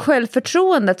det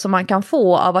självförtroendet som man kan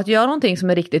få av att göra någonting som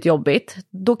är riktigt jobbigt,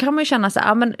 då kan man ju känna sig,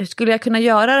 men skulle jag kunna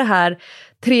göra det här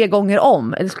 3 gånger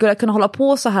om? Eller skulle jag kunna hålla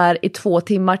på så här i 2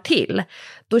 timmar till?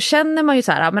 Då känner man ju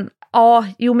så här,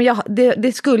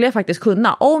 det skulle jag faktiskt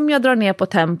kunna. Om jag drar ner på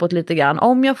tempot lite grann,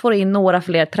 om jag får in några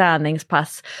fler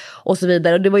träningspass och så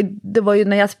vidare. Och det var ju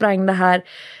när jag sprang det här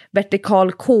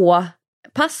vertikal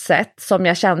K-passet som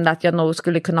jag kände att jag nog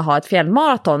skulle kunna ha ett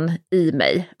fjällmaraton i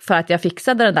mig. För att jag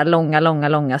fixade den där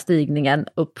långa stigningen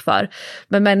uppför.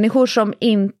 Men människor som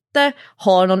inte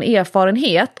har någon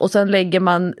erfarenhet och sen lägger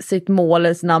man sitt mål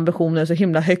eller sina ambitioner så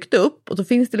himla högt upp och så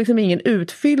finns det liksom ingen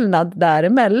utfyllnad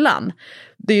däremellan.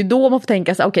 Det är ju då man får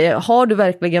tänka sig, okej, har du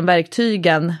verkligen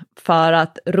verktygen för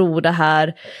att ro det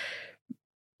här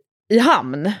i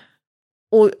hamn?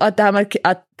 Och att det här med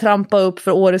att trampa upp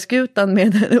för Åreskutan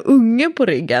med en unge på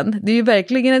ryggen, det är ju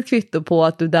verkligen ett kvitto på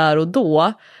att du där och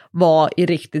då var i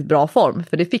riktigt bra form.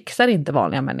 För det fixar inte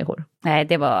vanliga människor. Nej,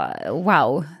 det var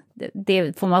wow.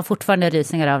 Det får man fortfarande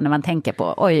rysningar av när man tänker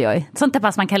på. Oj. Sånt där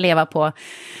pass man kan leva på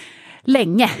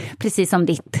länge, precis som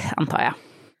ditt, antar jag.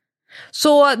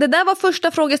 Så det där var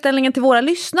första frågeställningen till våra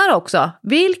lyssnare också.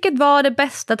 Vilket var det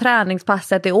bästa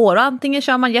träningspasset i år? Och antingen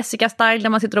kör man Jessica-style där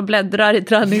man sitter och bläddrar i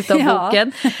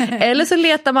träningsdagboken. Eller så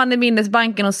letar man i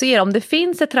minnesbanken och ser om det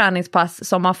finns ett träningspass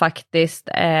som man faktiskt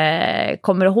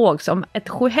kommer ihåg som ett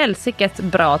sjuhelsikes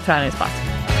bra träningspass.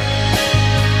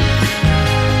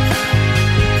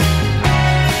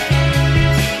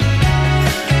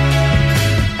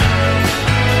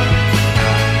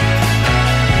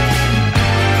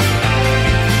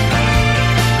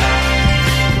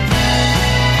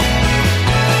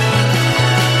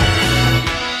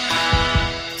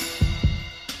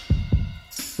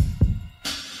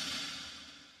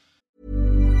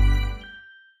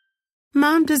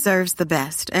 Mom deserves the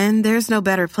best, and there's no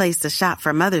better place to shop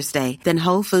for Mother's Day than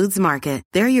Whole Foods Market.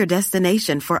 They're your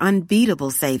destination for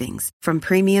unbeatable savings, from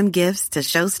premium gifts to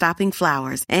show-stopping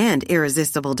flowers and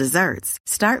irresistible desserts.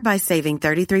 Start by saving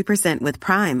 33% with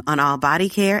Prime on all body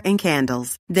care and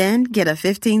candles. Then get a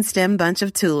 15-stem bunch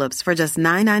of tulips for just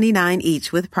 $9.99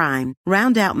 each with Prime.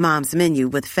 Round out Mom's menu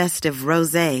with festive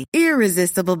rosé,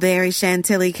 irresistible berry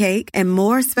chantilly cake, and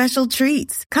more special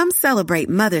treats. Come celebrate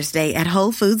Mother's Day at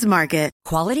Whole Foods Market.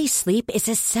 Quality sleep is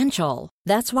essential.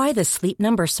 That's why the Sleep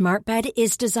Number Smart Bed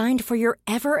is designed for your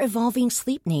ever-evolving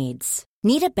sleep needs.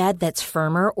 Need a bed that's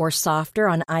firmer or softer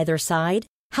on either side?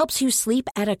 Helps you sleep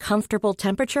at a comfortable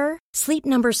temperature? Sleep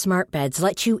Number Smart Beds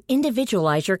let you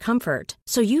individualize your comfort,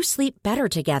 so you sleep better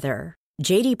together.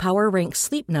 J.D. Power ranks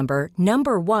Sleep Number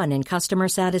number 1 in customer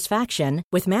satisfaction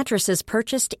with mattresses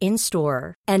purchased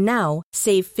in-store. And now,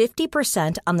 save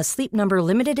 50% on the Sleep Number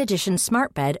Limited Edition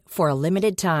Smart Bed for a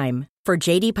limited time. For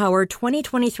J.D. Power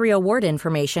 2023 award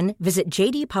information, visit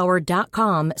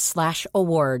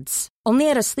jdpower.com/awards.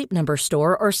 Only at a Sleep Number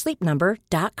store or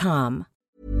sleepnumber.com.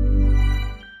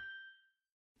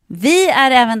 Vi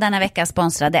är även denna vecka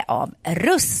sponsrade av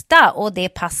Rusta och det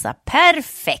passar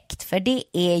perfekt för det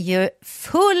är ju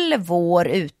full vår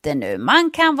ute nu.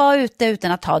 Man kan vara ute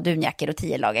utan att ha dunjackor och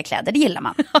 10 lager kläder, det gillar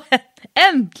man.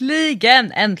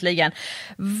 Äntligen!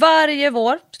 Varje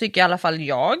vår tycker i alla fall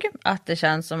jag att det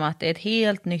känns som att det är ett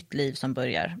helt nytt liv som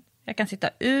börjar. Jag kan sitta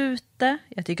ute,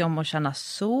 jag tycker om att känna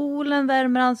solen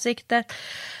värmer ansiktet.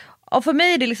 Och för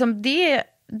mig är det liksom, det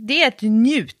är ett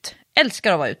njut,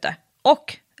 älskar att vara ute.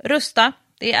 Och Rusta,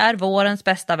 det är vårens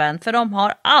bästa vän för de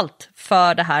har allt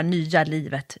för det här nya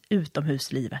livet,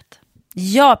 utomhuslivet.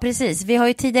 Ja, precis. Vi har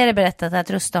ju tidigare berättat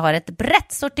att Rusta har ett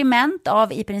brett sortiment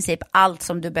av i princip allt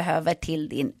som du behöver till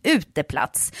din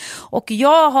uteplats. Och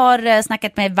jag har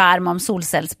snackat mig varm om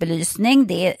solcellsbelysning.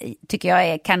 Det tycker jag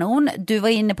är kanon. Du var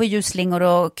inne på ljusslingor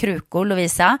och krukor,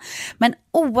 Lovisa. Men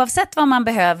oavsett vad man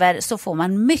behöver så får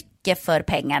man mycket för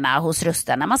pengarna hos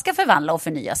Rusta när man ska förvandla och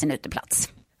förnya sin uteplats.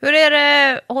 Hur är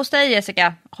det hos dig,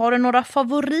 Jessica? Har du några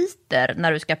favoriter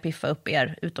när du ska piffa upp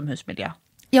er utomhusmiljö?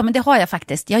 Ja, men det har jag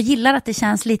faktiskt. Jag gillar att det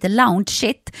känns lite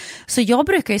lounge-shit. Så jag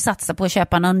brukar ju satsa på att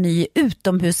köpa någon ny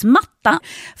utomhusmatta.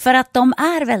 För att de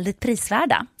är väldigt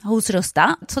prisvärda hos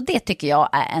Rusta. Så det tycker jag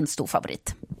är en stor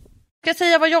favorit. Ska jag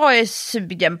säga vad jag är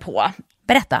sugen på?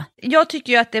 Berätta. Jag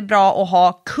tycker ju att det är bra att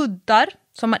ha kuddar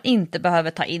som man inte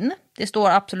behöver ta in. Det står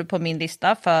absolut på min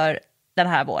lista för den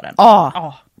här våren.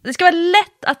 Ja. Det ska vara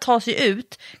lätt att ta sig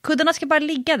ut. Kuddarna ska bara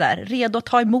ligga där, redo att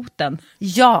ta emot den.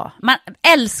 Ja, man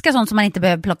älskar sånt som man inte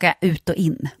behöver plocka ut och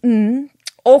in.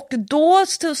 Och då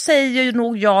säger ju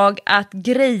nog jag att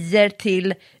grejer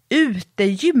till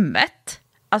utegymmet,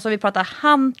 alltså vi pratar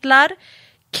hantlar,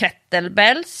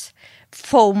 kettlebells,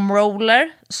 foam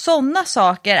roller, sådana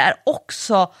saker är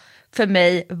också för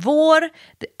mig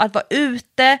att vara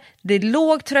ute, det är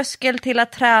låg tröskel till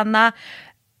att träna.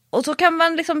 Och så kan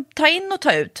man liksom ta in och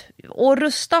ta ut. Och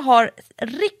Rusta har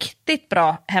riktigt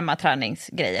bra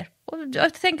hemmaträningsgrejer. Och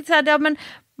jag tänker så här, ja, men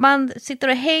man sitter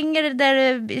och hänger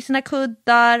där i sina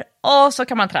kuddar och så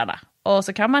kan man träna. Och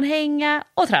så kan man hänga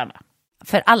och träna.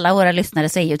 För alla våra lyssnare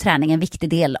så är ju träning en viktig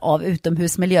del av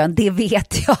utomhusmiljön, det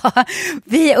vet jag.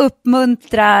 Vi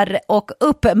uppmuntrar och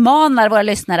uppmanar våra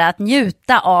lyssnare att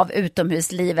njuta av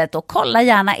utomhuslivet och kolla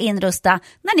gärna in Rusta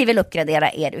när ni vill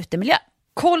uppgradera er utemiljö.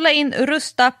 Kolla in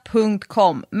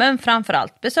rusta.com, men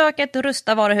framförallt besök ett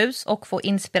Rusta varuhus och få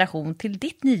inspiration till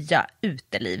ditt nya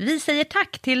uteliv. Vi säger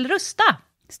tack till Rusta.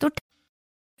 Stort.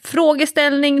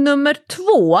 Frågeställning nummer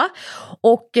 2.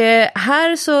 Och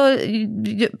här så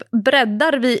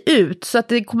breddar vi ut så att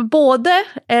det kommer både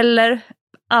eller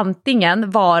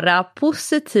antingen vara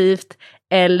positivt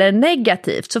eller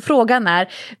negativt. Så frågan är,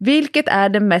 vilket är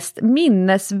det mest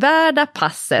minnesvärda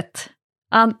passet?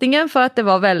 Antingen för att det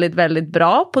var väldigt, väldigt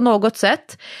bra på något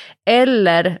sätt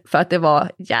eller för att det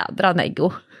var jädra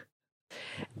neggo.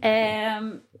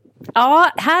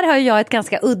 Ja, här har jag ett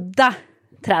ganska udda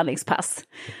träningspass.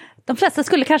 De flesta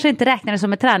skulle kanske inte räkna det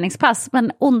som ett träningspass,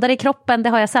 men ondare i kroppen, det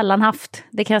har jag sällan haft,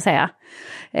 det kan jag säga.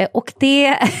 Och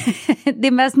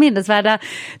det mest minnesvärda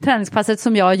träningspasset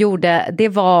som jag gjorde, det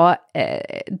var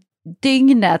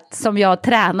dygnet som jag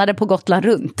tränade på Gotland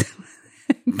runt.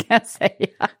 Kan jag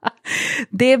säga.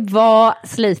 Det var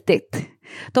slitigt.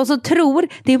 De som tror,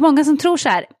 det är många som tror så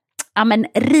här, ja men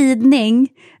ridning,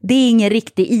 det är ingen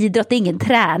riktig idrott, det är ingen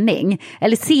träning.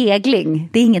 Eller segling,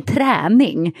 det är ingen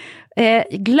träning.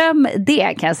 Glöm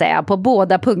det kan jag säga på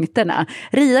båda punkterna.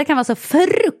 Rida kan vara så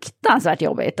fruktansvärt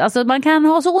jobbigt. Alltså man kan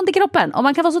ha så ont i kroppen och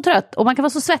man kan vara så trött och man kan vara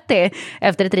så svettig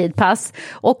efter ett ridpass.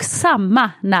 Och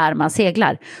samma när man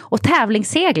seglar. Och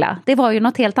tävlingssegla, det var ju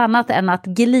något helt annat än att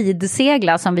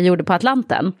glidsegla som vi gjorde på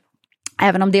Atlanten.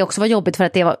 Även om det också var jobbigt för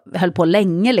att det höll på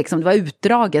länge, liksom. Det var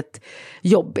utdraget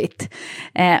jobbigt.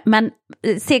 Men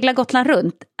segla Gotland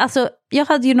runt, alltså jag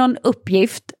hade ju någon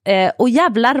uppgift och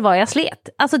jävlar vad jag slet.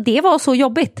 Alltså det var så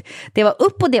jobbigt. Det var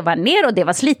upp och det var ner och det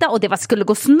var slita och det skulle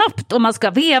gå snabbt och man ska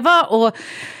veva och...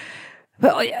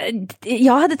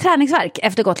 Jag hade träningsvärk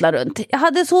efter Gotland runt. Jag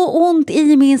hade så ont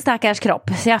i min stackars kropp.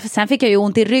 Sen fick jag ju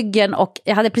ont i ryggen och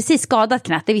jag hade precis skadat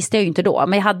knät. Det visste jag ju inte då.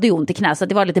 Men jag hade ju ont i knät så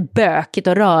det var lite bökigt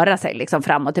att röra sig liksom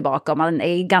fram och tillbaka. Och man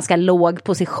är i ganska låg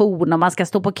position och man ska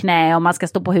stå på knä och man ska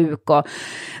stå på huk och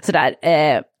sådär.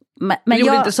 Men det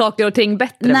gjorde inte saker och ting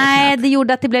bättre? Nej, det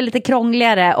gjorde att det blev lite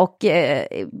krångligare och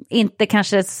inte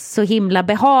kanske så himla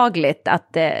behagligt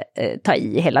att ta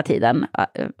i hela tiden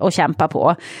och kämpa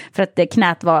på. För att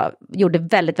knät gjorde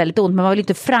väldigt, väldigt ont, men man ville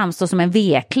inte framstå som en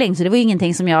vekling, så det var ju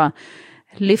ingenting som jag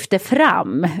lyfte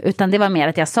fram, utan det var mer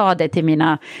att jag sa det till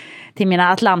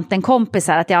mina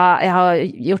Atlanten-kompisar att jag har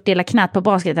gjort hela knät på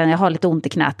basketen, jag har lite ont i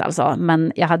knät alltså,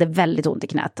 men jag hade väldigt ont i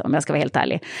knät om jag ska vara helt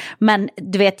ärlig. Men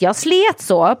du vet, jag slet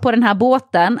så på den här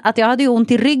båten att jag hade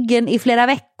ont i ryggen i flera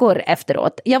veckor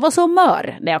efteråt. Jag var så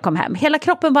mör när jag kom hem. Hela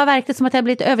kroppen var verkligen som att jag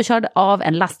blivit överkörd av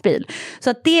en lastbil. Så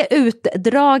att det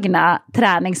utdragna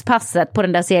träningspasset på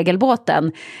den där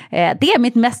segelbåten, det är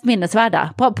mitt mest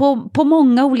minnesvärda på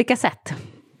många olika sätt.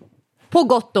 På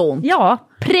gott och ont. Ja,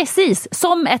 precis.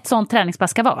 Som ett sånt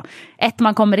träningspass ska vara. Ett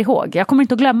man kommer ihåg. Jag kommer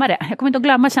inte att glömma det. Jag kommer inte att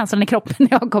glömma känslan i kroppen när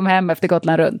jag kom hem efter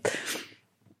Gotland runt.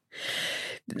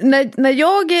 När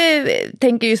jag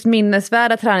tänker just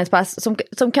minnesvärda träningspass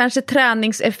som kanske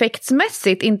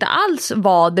träningseffektsmässigt inte alls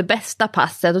var det bästa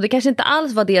passet och det kanske inte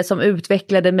alls var det som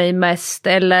utvecklade mig mest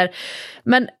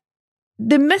men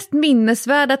det mest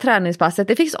minnesvärda träningspasset,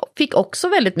 det fick också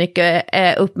väldigt mycket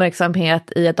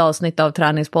uppmärksamhet i ett avsnitt av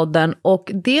Träningspodden,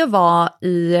 och det var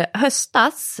i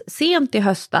höstas, sent i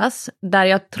höstas, där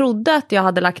jag trodde att jag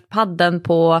hade lagt padden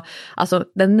på, alltså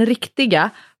den riktiga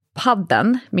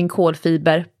padden, min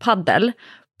kolfiberpaddel,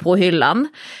 på hyllan.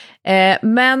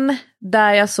 Men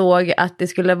där jag såg att det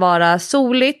skulle vara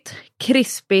soligt,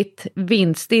 krispigt,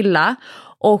 vindstilla,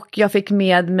 och jag fick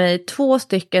med mig 2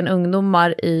 stycken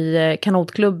ungdomar i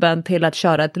kanotklubben till att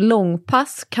köra ett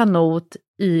långpass kanot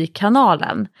i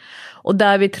kanalen. Och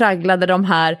där vi tragglade de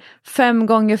här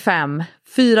 5x5,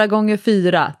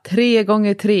 4x4,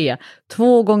 3x3,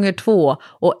 2x2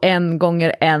 och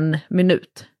 1x1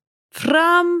 minut.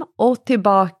 Fram och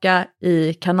tillbaka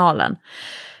i kanalen.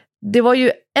 Det var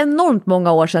ju enormt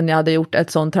många år sedan jag hade gjort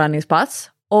ett sånt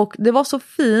träningspass. Och det var så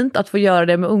fint att få göra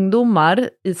det med ungdomar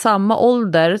i samma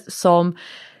ålder som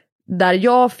där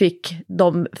jag fick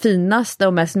de finaste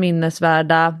och mest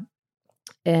minnesvärda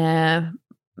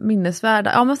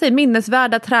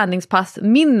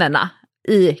träningspassminnena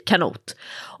i kanot.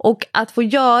 Och att få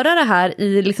göra det här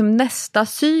i liksom nästa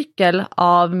cykel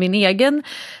av min egen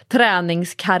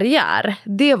träningskarriär,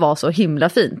 det var så himla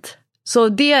fint. Så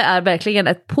det är verkligen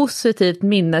ett positivt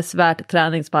minnesvärt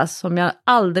träningspass som jag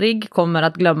aldrig kommer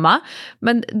att glömma.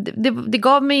 Men det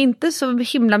gav mig inte så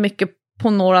himla mycket på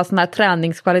några sådana här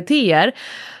träningskvaliteter.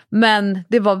 Men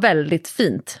det var väldigt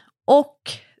fint. Och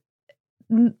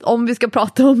om vi ska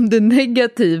prata om det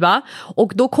negativa,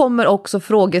 och då kommer också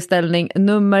frågeställning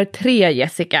nummer 3,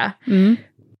 Jessica.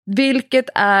 Vilket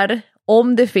är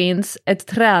om det finns ett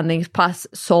träningspass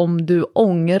som du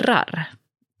ångrar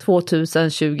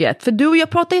 2021. För du och jag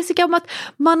pratade, Jessica, om att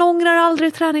man ångrar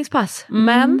aldrig träningspass.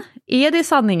 Men är det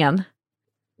sanningen?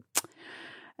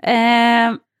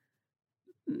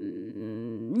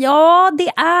 Ja, det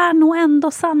är nog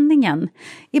ändå sanningen.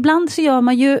 Ibland så gör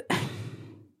man ju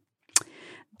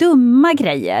dumma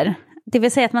grejer. Det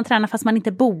vill säga att man tränar fast man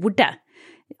inte borde.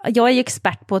 Jag är ju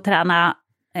expert på att träna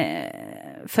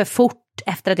för fort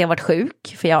efter att jag varit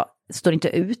sjuk. För jag står inte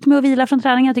ut med att vila från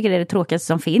träning. Jag tycker det är det tråkigaste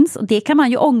som finns. Och det kan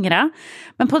man ju ångra.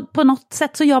 Men på något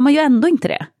sätt så gör man ju ändå inte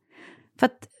det. För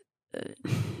att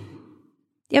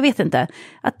jag vet inte.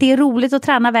 Att det är roligt att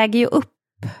träna väger ju upp.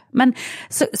 Men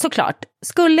såklart,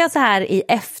 skulle jag så här i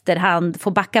efterhand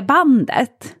få backa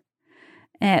bandet,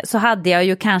 så hade jag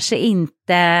ju kanske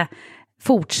inte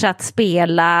fortsatt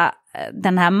spela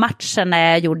den här matchen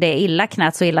när jag gjorde illa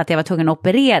knät så illa att jag var tvungen att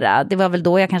operera. Det var väl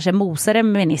då jag kanske mosade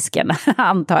menisken,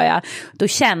 antar jag. Då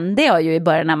kände jag ju i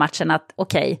början av matchen att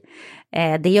okej,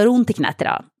 det gör ont i knät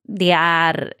idag. Det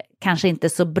är kanske inte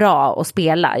så bra att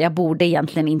spela. Jag borde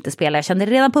egentligen inte spela. Jag kände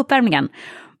det redan på uppvärmningen.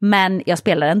 Men jag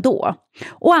spelar ändå.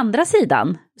 Å andra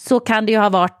sidan så kan det ju ha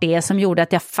varit det som gjorde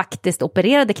att jag faktiskt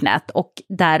opererade knät och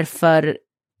därför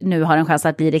nu har en chans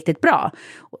att bli riktigt bra.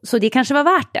 Så det kanske var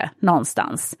värt det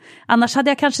någonstans. Annars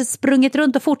hade jag kanske sprungit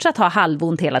runt och fortsatt ha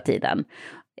halvont hela tiden.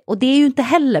 Och det är ju inte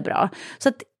heller bra. Så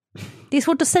att det är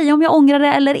svårt att säga om jag ångrar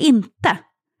det eller inte.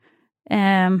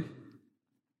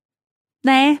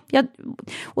 Nej,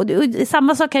 och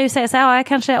samma sak kan jag ju säga så här, ja, jag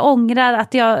kanske ångrar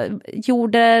att jag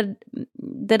gjorde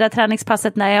det där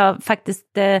träningspasset när jag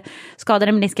faktiskt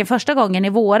skadade menisken första gången i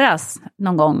våras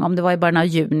någon gång, om det var i början av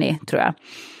juni tror jag.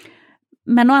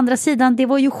 Men å andra sidan, det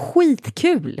var ju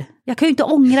skitkul. Jag kan ju inte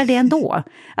ångra det ändå.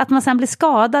 Att man sen blir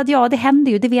skadad, ja det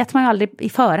händer ju, det vet man ju aldrig i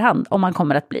förhand om man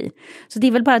kommer att bli. Så det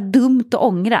är väl bara dumt att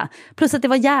ångra. Plus att det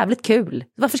var jävligt kul.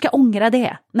 Varför ska jag ångra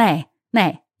det? Nej,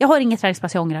 jag har inget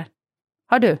träningspass jag ångrar.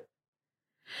 Har du?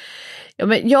 Ja,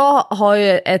 men jag har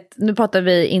ju nu pratar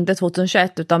vi inte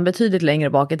 2021 utan betydligt längre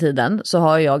bak i tiden, så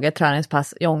har jag ett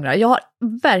träningspass jag ångrar. Jag har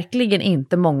verkligen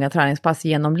inte många träningspass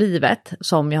genom livet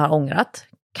som jag har ångrat.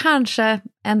 Kanske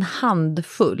en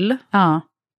handfull. Ja.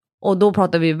 Och då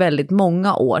pratar vi väldigt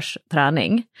många års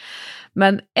träning.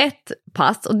 Men ett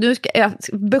pass, och nu ska jag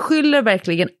beskyller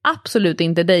verkligen absolut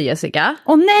inte dig, Jessica.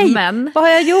 Åh nej, men vad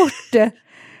har jag gjort?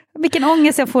 Vilken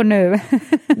ångest jag får nu.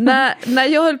 när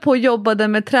jag höll på och jobbade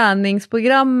med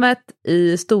träningsprogrammet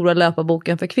i Stora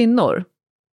löparboken för kvinnor,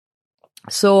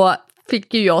 så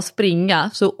fick ju jag springa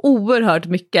så oerhört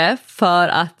mycket för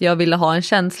att jag ville ha en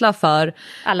känsla för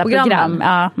alla program.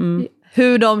 Ja,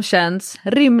 hur de känns,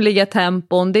 rimliga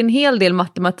tempon. Det är en hel del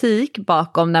matematik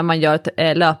bakom när man gör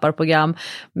ett löparprogram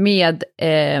med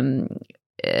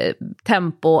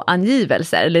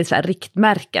tempoangivelser eller så här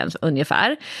riktmärken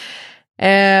ungefär.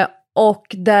 Och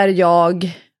där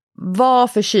jag var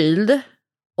förkyld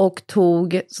och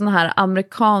tog såna här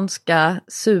amerikanska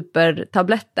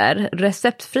supertabletter,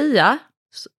 receptfria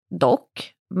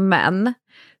dock, men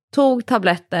tog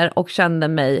tabletter och kände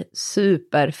mig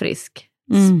superfrisk.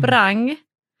 Sprang,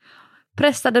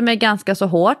 pressade mig ganska så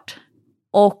hårt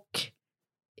och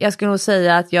jag skulle nog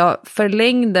säga att jag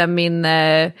förlängde min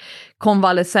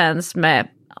konvalescens med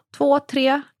 2,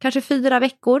 3, kanske 4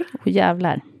 veckor.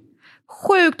 Jävlar.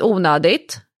 Sjukt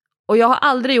onödigt. Och jag har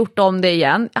aldrig gjort om det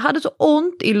igen. Jag hade så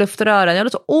ont i luftrören, jag hade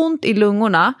så ont i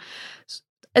lungorna.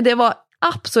 Det var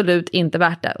absolut inte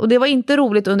värt det. Och det var inte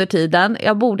roligt under tiden.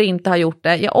 Jag borde inte ha gjort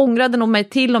det. Jag ångrade nog mig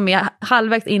till och med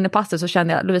halvvägs in i passet så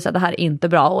kände jag, Lovisa, det här är inte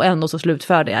bra, och ändå så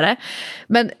slutförde jag det.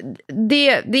 Men det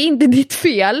är inte ditt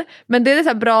fel, men det är så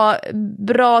här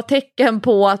bra tecken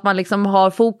på att man liksom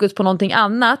har fokus på någonting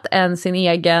annat än sin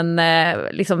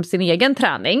egen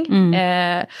träning.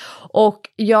 Och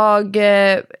jag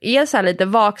är så här lite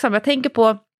vaksam. Jag tänker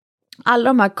på alla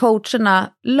de här coacherna,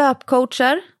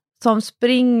 löpcoacher som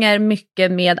springer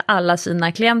mycket med alla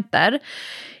sina klienter.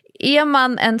 Är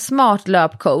man en smart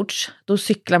löpcoach, då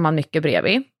cyklar man mycket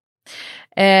bredvid.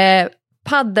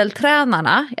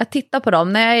 Paddeltränarna, jag tittar på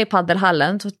dem när jag är i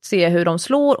paddelhallen, så ser jag hur de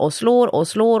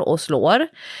slår.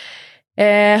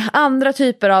 Andra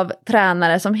typer av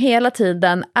tränare som hela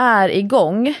tiden är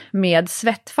igång med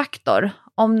svettfaktor.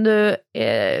 Om du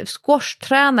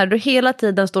squashtränare, du hela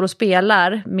tiden står och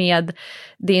spelar med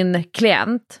din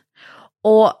klient.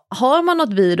 Och har man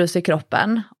något virus i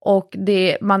kroppen och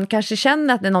man kanske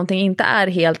känner att det någonting inte är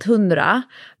helt 100,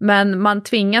 men man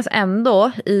tvingas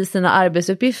ändå i sina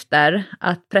arbetsuppgifter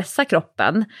att pressa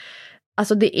kroppen.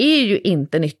 Alltså det är ju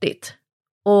inte nyttigt.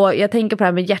 Och jag tänker på det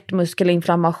här med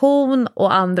hjärtmuskelinflammation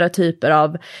och andra typer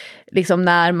av, liksom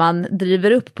när man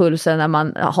driver upp pulsen när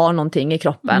man har någonting i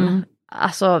kroppen.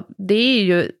 Alltså det är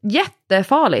ju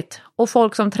jättefarligt. Och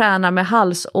folk som tränar med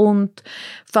halsont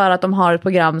för att de har ett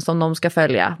program som de ska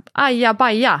följa. Aja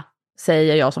baja,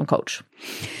 säger jag som coach.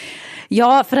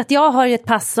 Ja, för att jag har ju ett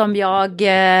pass som jag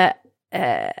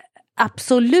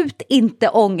absolut inte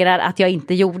ångrar att jag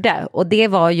inte gjorde. Och det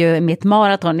var ju mitt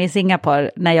maraton i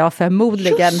Singapore när jag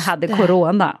förmodligen hade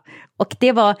corona. Och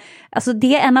det var, alltså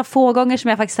det är en av få gånger som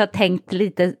jag faktiskt har tänkt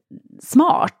lite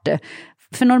smart.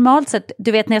 För normalt sett,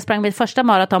 du vet när jag sprang mitt första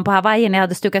maraton på Hawaii när jag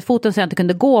hade stukat foten så jag inte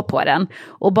kunde gå på den.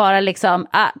 Och bara liksom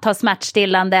ta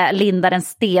smärtstillande, linda den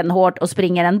stenhårt och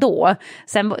springer ändå.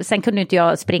 Sen kunde inte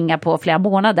jag springa på flera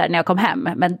månader när jag kom hem.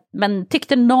 Men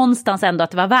tyckte någonstans ändå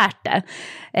att det var värt det.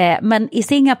 Men i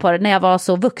Singapore när jag var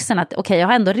så vuxen att okej, jag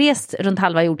har ändå rest runt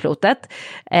halva jordklotet.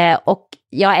 Och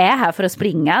jag är här för att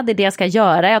springa, det är det jag ska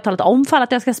göra. Jag har talat om för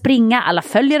att jag ska springa. Alla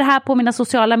följer det här på mina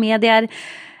sociala medier.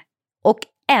 Och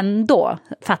ändå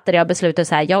fattade jag beslutet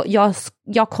så här,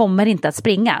 jag kommer inte att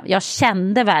springa. Jag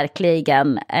kände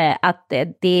verkligen att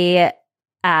det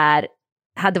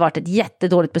hade varit ett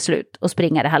jättedåligt beslut att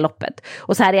springa det här loppet.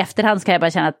 Och så här i efterhand ska jag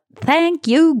bara känna att thank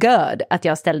you God att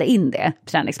jag ställde in det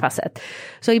träningspasset.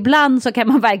 Så ibland så kan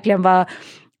man verkligen vara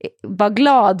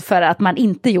glad för att man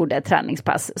inte gjorde ett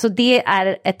träningspass. Så det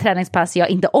är ett träningspass jag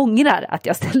inte ångrar att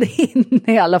jag ställde in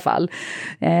i alla fall.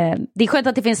 Det är skönt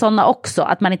att det finns sådana också.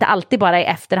 Att man inte alltid bara i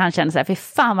efterhand känner så här, för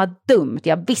fan vad dumt.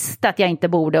 Jag visste att jag inte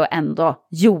borde och ändå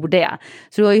gjorde jag.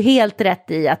 Så du har ju helt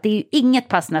rätt i att det är inget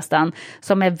pass nästan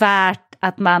som är värt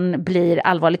att man blir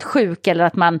allvarligt sjuk eller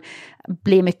att man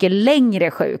blir mycket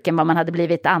längre sjuk än vad man hade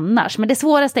blivit annars. Men det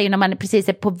svåraste är ju när man precis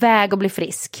är på väg att bli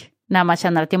frisk. När man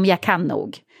känner att jag kan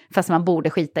nog. Fast man borde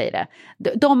skita i det.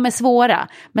 De är svåra.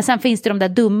 Men sen finns det de där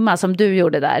dumma som du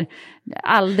gjorde där.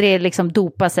 Aldrig liksom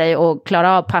dopa sig och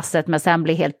klara av passet men sen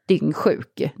bli helt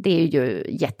dyngsjuk. Det är ju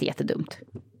jättedumt.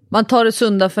 Man tar det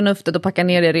sunda förnuftet och packar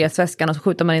ner det i resväskan och så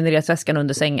skjuter man in i resväskan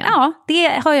under sängen. Ja,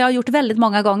 det har jag gjort väldigt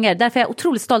många gånger. Därför är jag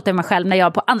otroligt stolt över mig själv när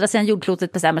jag på andra sidan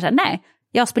jordklotet bestämmer sig. Nej,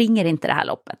 jag springer inte det här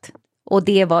loppet. Och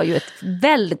det var ju ett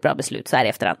väldigt bra beslut så här i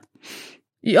efterhand.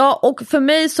 Ja, och för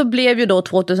mig så blev ju då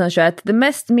 2021 det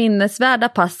mest minnesvärda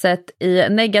passet i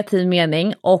negativ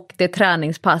mening och det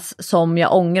träningspass som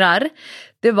jag ångrar.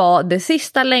 Det var det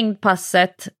sista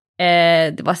längdpasset,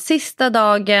 det var sista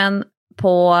dagen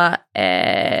på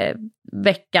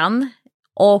veckan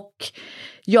och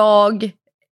jag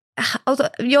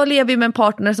lever ju med en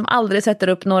partner som aldrig sätter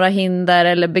upp några hinder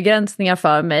eller begränsningar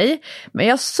för mig. Men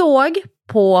jag såg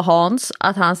på Hans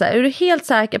att han sa, är du helt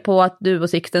säker på att du och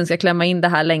Sixten ska klämma in det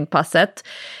här längdpasset?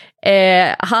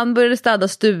 Han började städa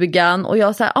stugan och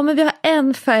jag sa, men vi har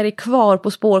en färg kvar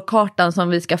på spårkartan som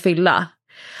vi ska fylla.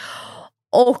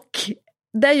 Och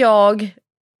där jag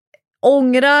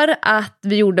ångrar att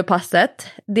vi gjorde passet.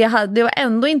 Det var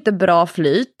ändå inte bra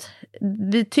flyt.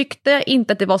 vi tyckte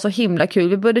inte att det var så himla kul.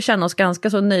 Vi började känna oss ganska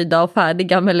så nöjda och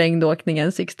färdiga med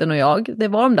längdåkningen, Sixten och jag. Det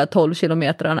var de där 12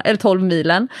 kilometrarna, eller 12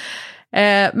 milen.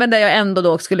 Men där jag ändå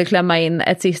då skulle klämma in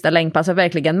ett sista längdpass och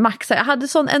verkligen maxa. Jag hade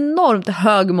sån enormt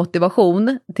hög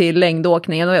motivation till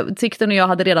längdåkningen, och Sixten och jag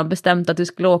hade redan bestämt att vi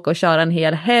skulle åka och köra en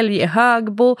hel helg i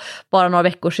Högbo bara några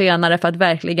veckor senare för att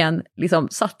verkligen liksom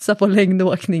satsa på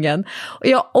längdåkningen. Och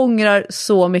jag ångrar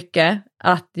så mycket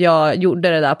att jag gjorde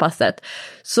det där passet.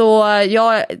 Så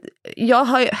jag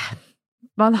har ju,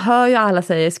 man hör ju alla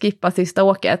säga skippa sista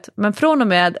åket, men från och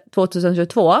med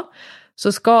 2022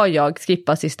 så ska jag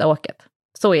skippa sista åket.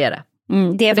 Så är det.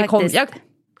 Det är faktiskt jag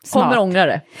kommer ångra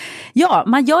det. Ja,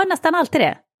 man gör nästan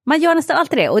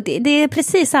alltid det. Och det är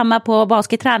precis samma på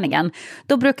basketträningen.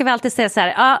 Då brukar vi alltid säga så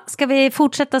här, ska vi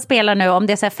fortsätta spela nu om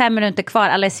det är så här 5 minuter kvar,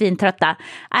 alla är svintrötta.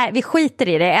 Nej, vi skiter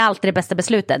i det, är alltid det bästa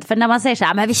beslutet. För när man säger så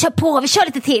här, men vi kör på, vi kör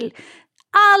lite till.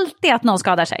 Alltid att någon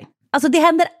skadar sig. Alltså det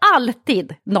händer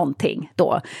alltid någonting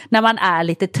då, när man är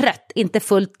lite trött, inte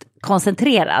fullt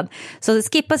koncentrerad. Så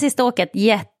skippa sista åket,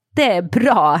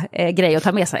 jättebra grej att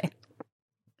ta med sig.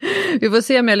 Vi får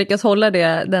se om jag lyckas hålla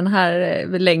det den här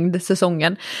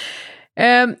längdsäsongen.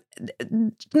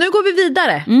 Nu går vi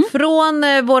vidare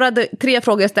från våra 3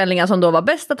 frågeställningar som då var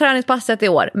bästa träningspasset i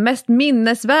år, mest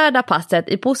minnesvärda passet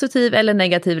i positiv eller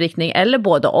negativ riktning eller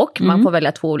både och. Man får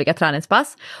välja 2 olika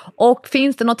träningspass. Och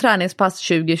finns det något träningspass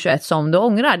 2021 som du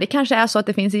ångrar? Det kanske är så att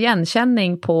det finns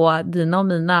igenkänning på dina och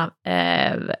mina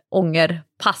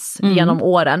ångerpass genom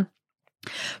åren.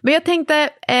 Men jag tänkte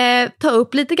ta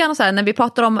upp lite grann så här när vi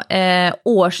pratar om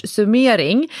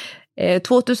årssummering.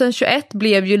 2021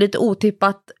 blev ju lite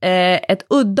otippat ett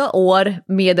udda år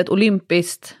med ett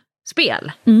olympiskt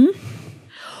spel.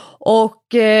 Och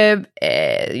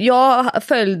jag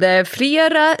följde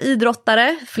flera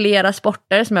idrottare, flera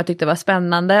sporter som jag tyckte var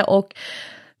spännande, och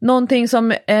någonting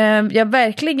som jag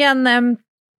verkligen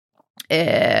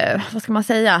vad ska man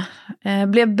säga,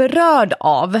 blev berörd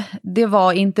av, det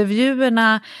var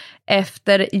intervjuerna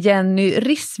efter Jenny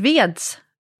Rissveds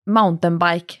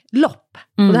mountainbike-lopp.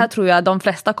 Och det här tror jag de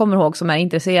flesta kommer ihåg som är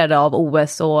intresserade av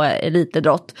OS och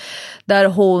elitidrott. Där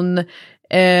hon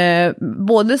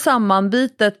både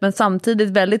sammanbitet men samtidigt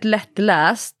väldigt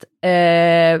lättläst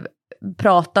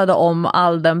pratade om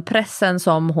all den pressen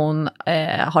som hon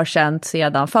har känt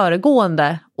sedan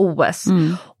föregående OS.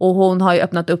 Och hon har ju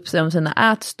öppnat upp sig om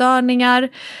sina ätstörningar.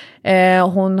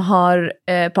 Hon har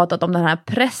pratat om den här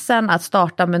pressen att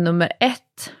starta med nummer 1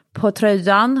 på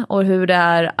tröjan och hur det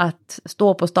är att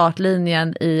stå på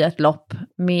startlinjen i ett lopp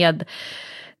med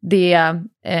det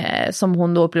som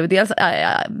hon då upplever, dels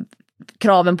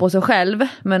kraven på sig själv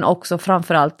men också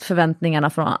framförallt förväntningarna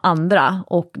från andra,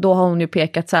 och då har hon ju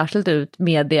pekat särskilt ut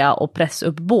media och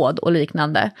pressuppbåd och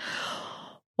liknande.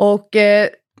 Och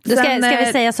ska vi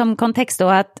säga som kontext då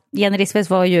att Jenny Rissveds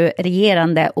var ju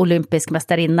regerande olympisk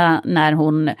mästarinna när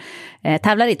hon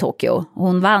tävlade i Tokyo.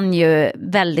 Hon vann ju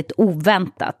väldigt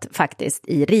oväntat faktiskt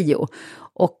i Rio.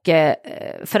 Och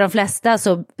för de flesta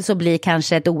så blir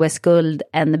kanske ett OS-guld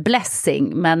en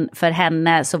blessing, men för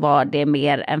henne så var det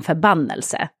mer en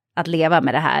förbannelse att leva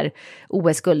med det här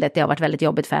OS-guldet. Det har varit väldigt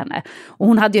jobbigt för henne. Och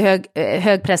hon hade ju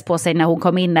hög press på sig när hon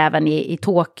kom in även i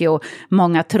Tokyo.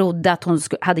 Många trodde att hon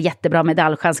hade jättebra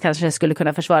medaljchans, kanske skulle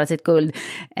kunna försvara sitt guld.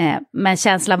 Men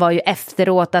känslan var ju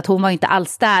efteråt att hon var inte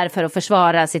alls där för att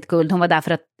försvara sitt guld. Hon var där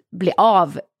för att bli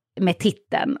av med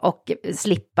titeln och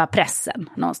slippa pressen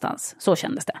någonstans. Så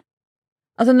kändes det.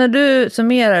 Alltså när du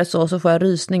summerar så får jag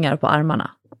rysningar på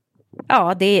armarna.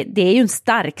 Ja, det är ju en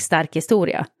stark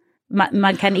historia.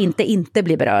 Man kan inte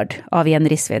bli berörd av Jenny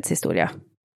Rissveds historia.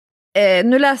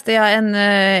 Nu läste jag en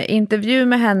intervju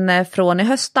med henne från i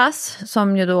höstas,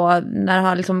 som ju då, när det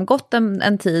har liksom gått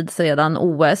en tid sedan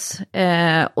OS,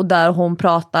 och där hon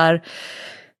pratar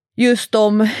just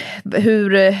om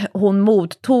hur hon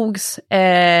mottogs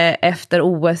efter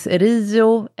OS i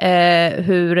Rio,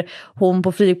 hur hon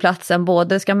på flygplatsen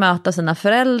både ska möta sina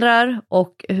föräldrar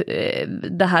och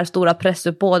det här stora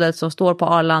pressuppbådet som står på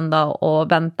Arlanda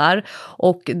och väntar,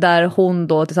 och där hon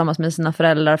då tillsammans med sina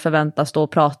föräldrar förväntas stå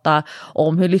och prata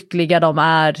om hur lyckliga de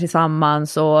är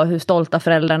tillsammans och hur stolta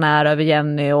föräldrarna är över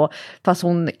Jenny, och fast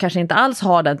hon kanske inte alls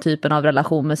har den typen av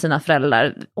relation med sina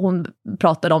föräldrar. Hon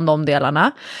pratade om de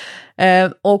delarna.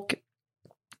 Och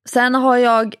sen har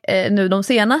jag nu de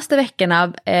senaste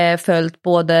veckorna följt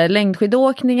både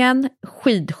längdskidåkningen,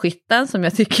 skidskytten som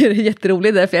jag tycker är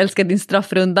jätterolig, därför jag älskar din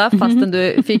straffrunda fastän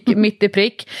du fick mitt i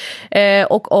prick,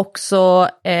 och också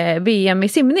VM i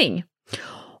simning.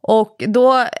 Och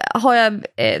då har jag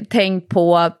tänkt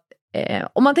på,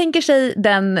 om man tänker sig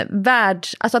den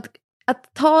alltså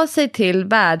att ta sig till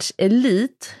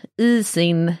världselit i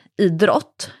sin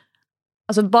idrott.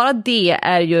 Alltså bara det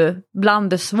är ju bland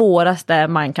det svåraste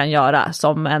man kan göra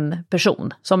som en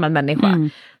person, som en människa.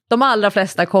 De allra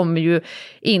flesta kommer ju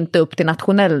inte upp till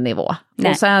nationell nivå.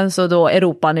 Nej. Och sen så då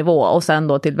Europanivå och sen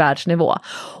då till världsnivå.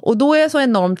 Och då är jag så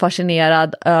enormt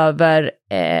fascinerad över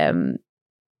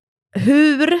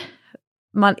hur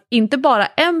man, inte bara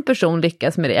en person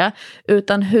lyckas med det,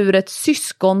 utan hur ett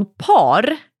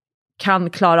syskonpar kan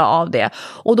klara av det.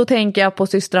 Och då tänker jag på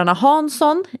systrarna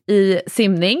Hansson i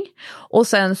simning och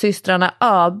sen systrarna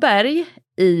Öberg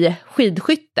i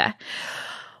skidskytte.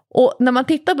 Och när man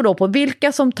tittar på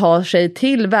vilka som tar sig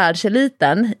till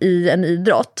världseliten i en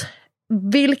idrott,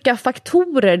 vilka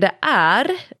faktorer det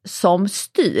är som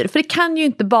styr. För det kan ju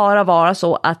inte bara vara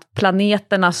så att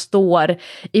planeterna står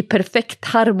i perfekt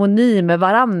harmoni med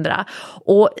varandra.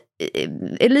 Och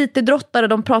elitidrottare,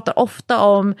 de pratar ofta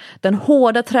om den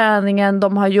hårda träningen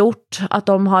de har gjort, att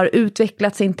de har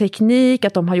utvecklat sin teknik,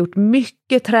 att de har gjort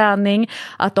mycket träning,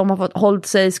 att de har fått hållit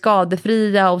sig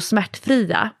skadefria och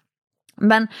smärtfria.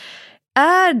 Men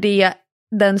är det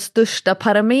den största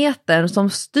parametern som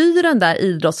styr den där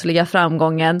idrottsliga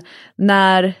framgången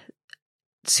när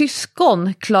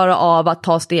syskon klarar av att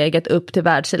ta steget upp till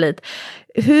världselit?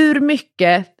 Hur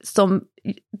mycket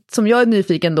som jag är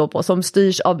nyfiken då på, som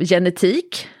styrs av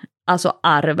genetik, alltså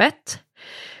arvet?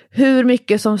 Hur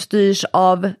mycket som styrs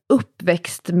av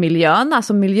uppväxtmiljön,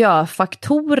 alltså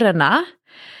miljöfaktorerna?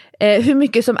 Hur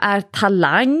mycket som är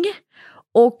talang?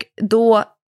 Och då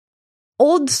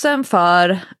oddsen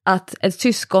för att ett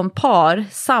syskonpar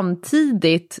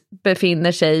samtidigt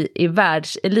befinner sig i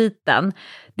världseliten,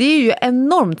 det är ju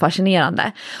enormt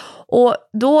fascinerande. Och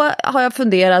då har jag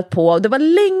funderat på, det var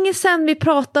länge sedan vi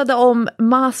pratade om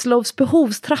Maslows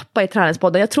behovstrappa i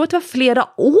Träningspodden. Jag tror att det var flera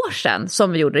år sedan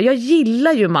som vi gjorde det. Jag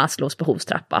gillar ju Maslows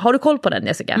behovstrappa. Har du koll på den,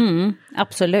 Jessica?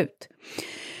 Absolut.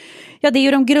 Ja, det är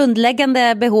ju de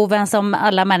grundläggande behoven som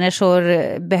alla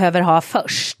människor behöver ha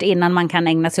först innan man kan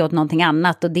ägna sig åt någonting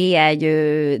annat. Och det är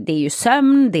ju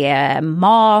sömn, det är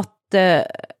mat,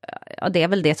 ja, det är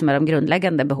väl det som är de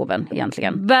grundläggande behoven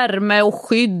egentligen. Värme och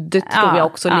skydd tror jag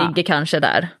också ligger kanske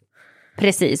där.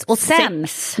 Precis, och sen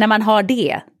när man har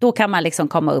det, då kan man liksom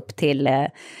komma upp till,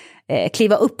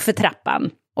 kliva upp för trappan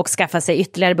och skaffa sig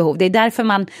ytterligare behov. Det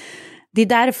är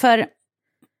därför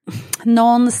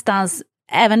någonstans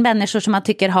även människor som man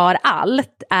tycker har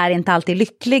allt är inte alltid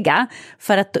lyckliga,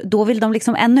 för att då vill de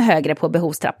liksom ännu högre på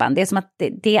behovstrappan. Det är som att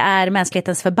det är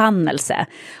mänsklighetens förbannelse.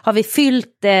 Har vi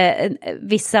fyllt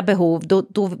vissa behov,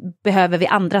 då behöver vi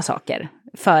andra saker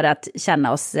för att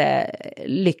känna oss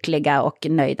lyckliga och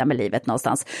nöjda med livet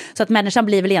någonstans. Så att människan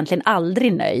blir väl egentligen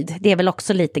aldrig nöjd. Det är väl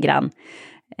också lite grann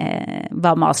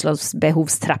vad Maslows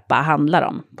behovstrappa handlar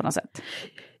om på något sätt.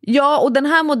 Ja, och den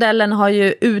här modellen har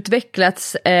ju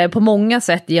utvecklats på många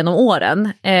sätt genom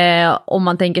åren. Om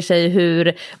man tänker sig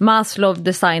hur Maslow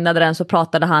designade den, så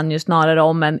pratade han ju snarare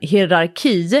om en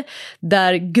hierarki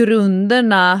där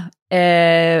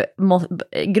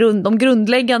de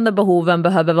grundläggande behoven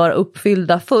behöver vara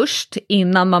uppfyllda först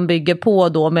innan man bygger på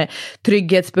då med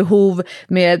trygghetsbehov,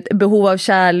 med behov av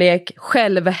kärlek,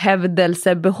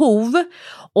 självhävdelsebehov.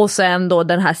 Och sen då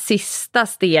den här sista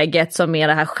steget som är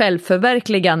det här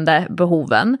självförverkligande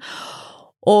behoven.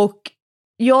 Och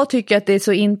jag tycker att det är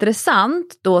så intressant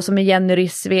då, som i Jenny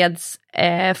Rissveds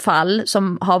fall,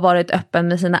 som har varit öppen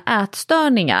med sina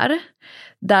ätstörningar.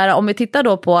 Där om vi tittar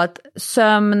då på att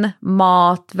sömn,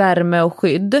 mat, värme och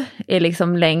skydd är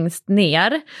liksom längst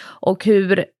ner. Och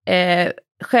hur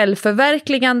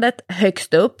självförverkligandet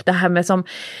högst upp, det här med som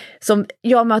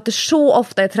jag möter så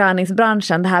ofta i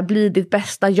träningsbranschen, det här blir ditt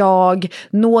bästa jag,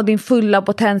 nå din fulla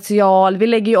potential. Vi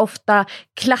lägger ju ofta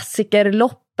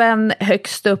klassikerloppen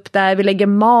högst upp där, vi lägger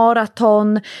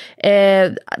maraton,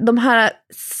 de här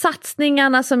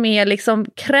satsningarna som är liksom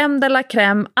crème de la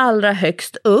crème allra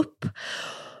högst upp.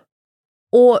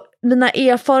 Och mina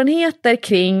erfarenheter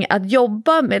kring att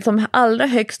jobba med som allra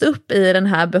högst upp i den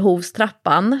här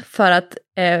behovstrappan för att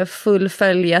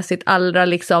fullfölja sitt allra,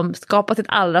 liksom skapa sitt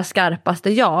allra skarpaste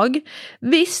jag.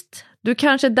 Visst, du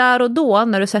kanske där och då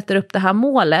när du sätter upp det här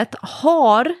målet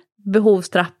har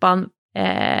behovstrappan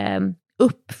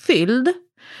uppfylld.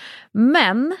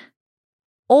 Men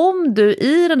om du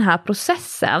i den här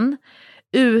processen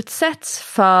utsätts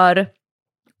för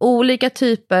olika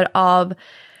typer av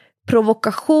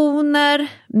provokationer,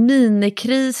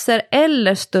 minikriser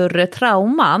eller större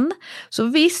trauman, så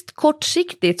visst,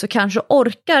 kortsiktigt så kanske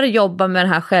orkar jobba med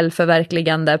den här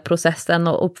självförverkligande processen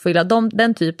och uppfylla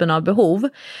den typen av behov,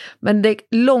 men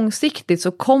långsiktigt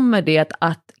så kommer det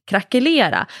att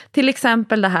krackelera. Till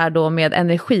exempel det här då med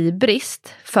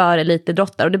energibrist för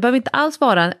elitidrottare. Och det behöver inte alls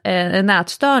vara en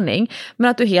nätstörning, men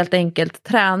att du helt enkelt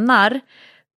tränar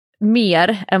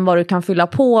mer än vad du kan fylla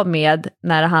på med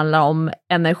när det handlar om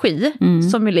energi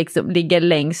som liksom ligger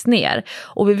längst ner.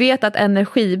 Och vi vet att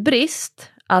energibrist,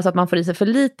 alltså att man får i sig för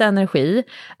lite energi,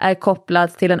 är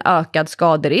kopplat till en ökad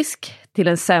skaderisk, till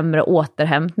en sämre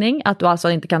återhämtning, att du alltså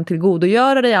inte kan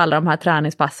tillgodogöra dig alla de här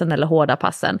träningspassen eller hårda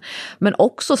passen. Men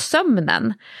också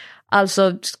sömnen.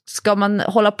 Alltså ska man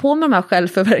hålla på med de här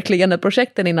självförverkligande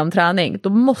projekten inom träning, då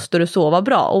måste du sova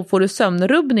bra. Och får du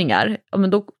sömnrubbningar,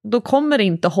 då kommer det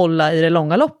inte hålla i det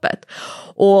långa loppet.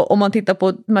 Och om man tittar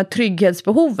på de här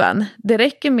trygghetsbehoven, det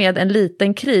räcker med en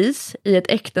liten kris i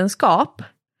ett äktenskap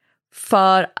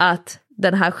för att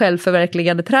den här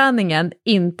självförverkligande träningen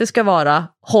inte ska vara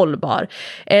hållbar.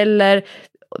 Eller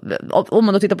om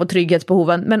man då tittar på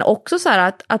trygghetsbehoven, men också så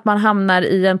här att man hamnar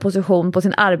i en position på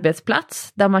sin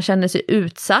arbetsplats där man känner sig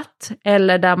utsatt,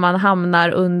 eller där man hamnar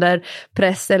under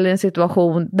press eller en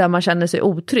situation där man känner sig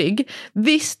otrygg.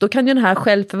 Visst, då kan ju den här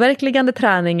självförverkligande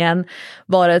träningen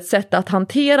vara ett sätt att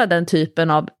hantera den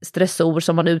typen av stressor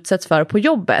som man utsätts för på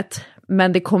jobbet,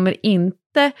 men det kommer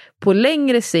inte på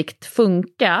längre sikt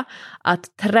funka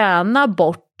att träna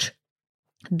bort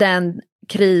den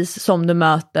kris som du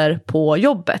möter på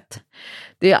jobbet.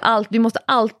 Vi måste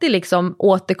alltid liksom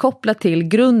återkoppla till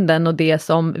grunden och det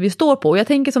som vi står på. Och jag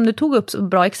tänker, som du tog upp så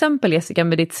bra exempel, Jessica,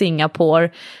 med ditt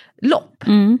Singapore-lopp.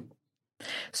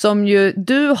 Som ju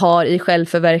du har i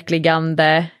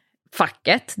självförverkligande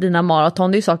facket, dina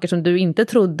maraton. Det är saker som du inte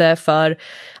trodde för,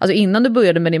 alltså innan du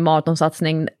började med din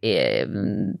maratonsatsning,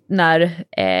 när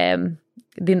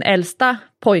din äldsta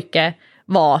pojke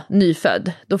var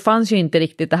nyfödd. Då fanns ju inte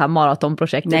riktigt det här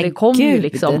maratonprojektet. Nej, det kom gud, ju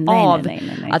liksom nej.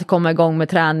 Att komma igång med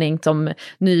träning som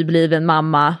nybliven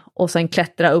mamma och sen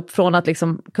klättra upp från att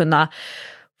liksom kunna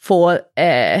få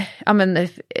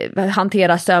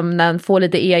hantera sömnen, få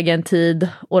lite egen tid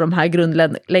och de här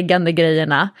grundläggande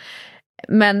grejerna.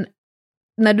 Men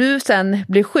när du sen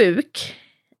blir sjuk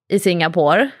i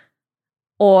Singapore,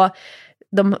 och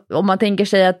om man tänker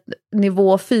sig att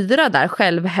nivå 4 där,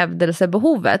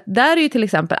 självhävdelsebehovet, där är ju till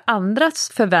exempel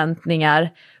andras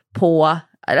förväntningar på,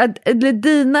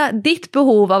 ditt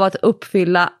behov av att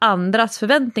uppfylla andras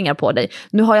förväntningar på dig.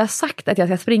 Nu har jag sagt att jag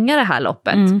ska springa det här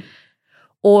loppet.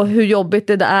 Och hur jobbigt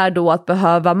det är då att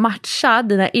behöva matcha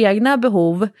dina egna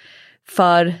behov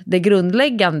för det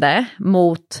grundläggande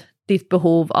mot ditt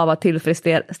behov av att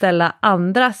tillfredsställa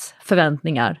andras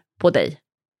förväntningar på dig.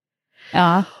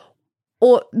 Ja.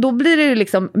 Och då blir det ju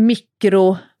liksom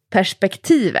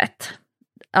mikroperspektivet.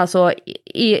 Alltså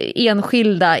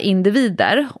enskilda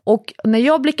individer. Och när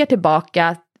jag blickar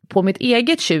tillbaka på mitt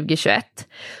eget 2021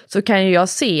 så kan ju jag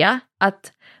se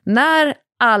att när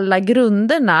alla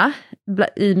grunderna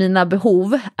i mina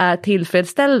behov är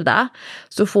tillfredsställda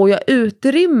så får jag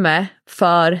utrymme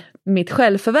för mitt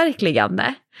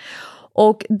självförverkligande.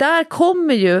 Och där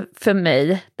kommer ju för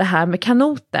mig det här med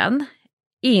kanoten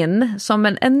in som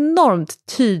en enormt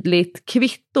tydligt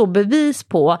kvitto, bevis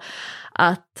på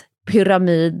att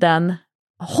pyramiden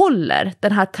håller,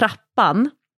 den här trappan.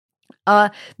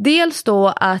 Dels då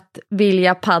att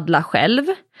vilja paddla själv,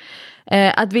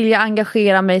 att vilja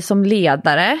engagera mig som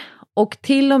ledare och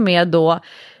till och med då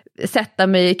sätta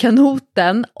mig i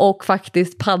kanoten och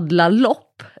faktiskt paddla lopp.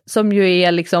 Som ju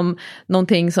är liksom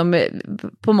någonting som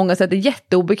på många sätt är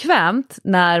jätteobekvämt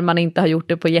när man inte har gjort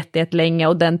det på jättelänge,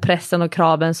 och den pressen och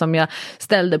kraven som jag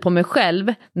ställde på mig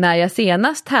själv när jag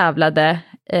senast tävlade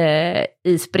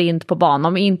i sprint på banan.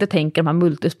 Om vi inte tänker de här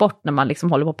multisport när man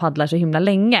liksom håller på och paddlar så himla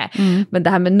länge. Men det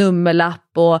här med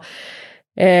nummerlapp och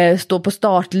stå på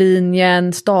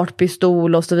startlinjen,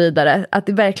 startpistol och så vidare. Att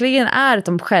det verkligen är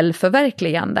ett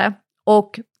självförverkligande.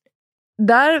 Och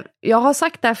där, jag har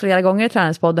sagt det här flera gånger i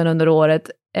Träningspodden under året,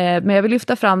 men jag vill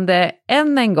lyfta fram det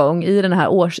än en gång i den här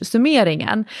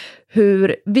årssummeringen.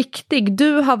 Hur viktig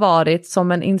du har varit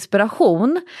som en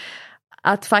inspiration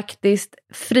att faktiskt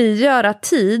frigöra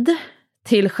tid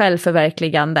till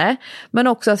självförverkligande, men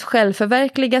också att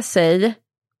självförverkliga sig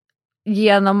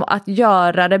genom att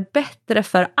göra det bättre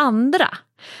för andra.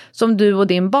 Som du och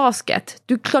din basket.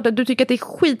 Du, klart att du tycker att det är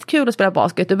skitkul att spela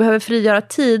basket. Du behöver frigöra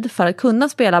tid för att kunna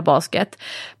spela basket.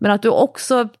 Men att du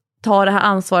också tar det här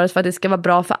ansvaret för att det ska vara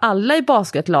bra för alla i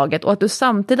basketlaget. Och att du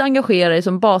samtidigt engagerar dig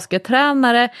som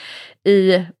baskettränare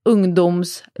i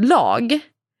ungdomslag.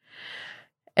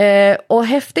 Och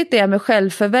häftigt är med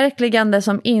självförverkligande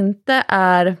som inte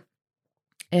är...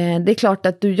 det är klart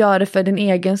att du gör det för din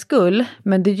egen skull.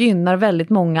 Men det gynnar väldigt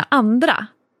många andra.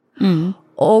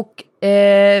 Och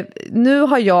nu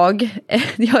har jag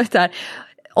är så här,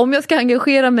 om jag ska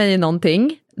engagera mig i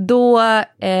någonting, då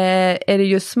är det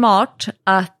ju smart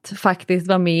att faktiskt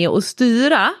vara med och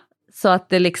styra. Så att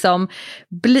det liksom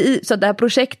så att det här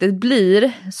projektet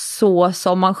blir så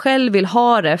som man själv vill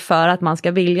ha det för att man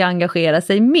ska vilja engagera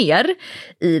sig mer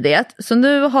i det. Så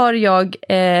nu har jag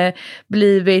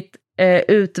blivit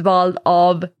utvald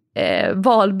av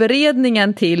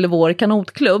valberedningen till vår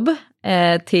kanotklubb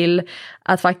till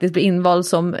att faktiskt bli invald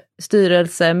som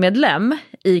styrelsemedlem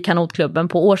i kanotklubben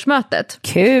på årsmötet.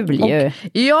 Kul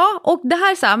ju! Och det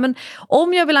här är så här, men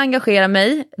om jag vill engagera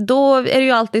mig, då är det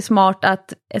ju alltid smart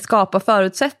att skapa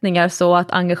förutsättningar så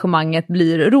att engagemanget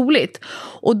blir roligt.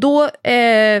 Och då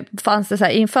fanns det så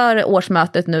här, inför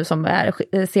årsmötet nu som är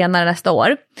senare nästa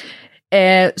år,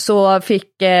 så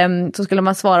skulle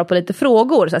man svara på lite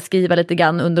frågor, så här, skriva lite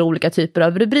grann under olika typer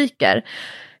av rubriker.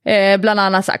 Bland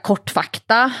annat så här, kort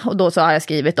fakta, och då så har jag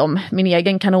skrivit om min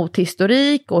egen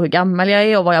kanothistorik och hur gammal jag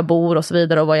är och var jag bor och så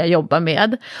vidare och vad jag jobbar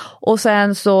med. Och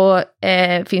sen så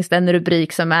finns det en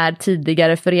rubrik som är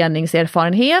tidigare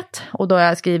föreningserfarenhet, och då har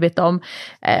jag skrivit om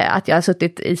att jag har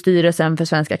suttit i styrelsen för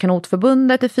Svenska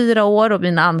kanotförbundet i 4 år och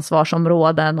mina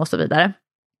ansvarsområden och så vidare.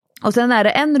 Och sen är det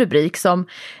en rubrik som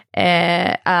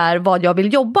är vad jag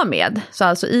vill jobba med. Så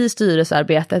alltså i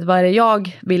styrelsearbetet, vad är det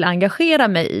jag vill engagera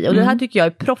mig i? Och det här tycker jag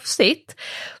är proffsigt.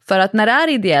 För att när det är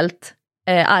ideellt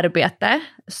arbete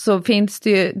så finns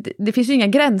det finns ju inga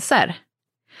gränser.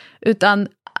 Utan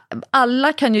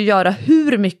alla kan ju göra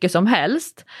hur mycket som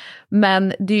helst.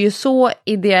 Men det är ju så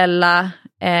ideella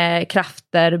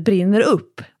krafter brinner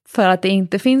upp. För att det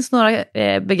inte finns några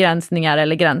begränsningar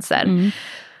eller gränser.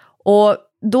 Och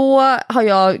då har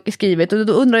jag skrivit, och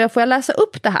då undrar jag, får jag läsa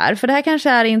upp det här? För det här kanske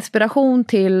är inspiration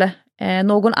till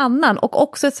någon annan, och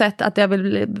också ett sätt att jag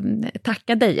vill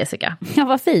tacka dig, Jessica. Ja,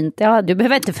 vad fint. Ja, du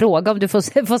behöver inte fråga om du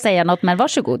får säga något, men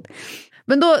varsågod.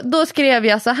 Men då skrev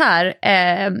jag så här,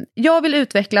 jag vill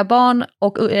utveckla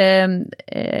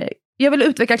jag vill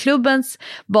utveckla klubbens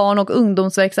barn- och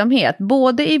ungdomsverksamhet,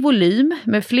 både i volym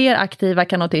med fler aktiva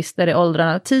kanotister i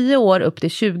åldrarna 10 år upp till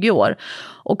 20 år,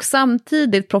 och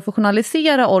samtidigt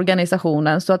professionalisera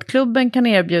organisationen så att klubben kan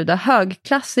erbjuda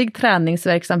högklassig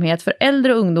träningsverksamhet för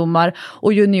äldre ungdomar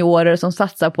och juniorer som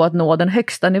satsar på att nå den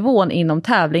högsta nivån inom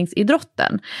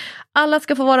tävlingsidrotten. Alla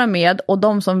ska få vara med, och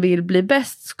de som vill bli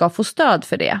bäst ska få stöd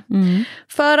för det.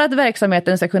 För att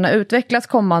verksamheten ska kunna utvecklas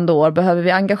kommande år behöver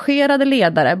vi engagerade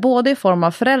ledare, både i form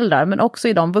av föräldrar men också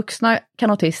i de vuxna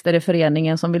kanotister i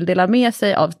föreningen som vill dela med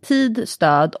sig av tid,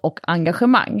 stöd och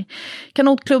engagemang.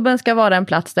 Kanotklubben ska vara en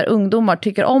plats där ungdomar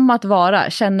tycker om att vara,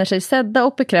 känner sig sedda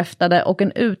och bekräftade, och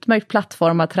en utmärkt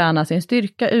plattform att träna sin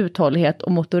styrka, uthållighet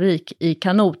och motorik i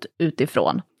kanot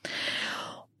utifrån.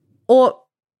 Och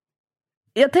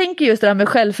jag tänker just det här med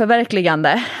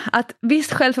självförverkligande, att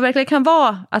visst, självförverkligande kan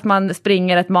vara att man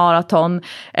springer ett maraton,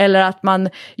 eller att man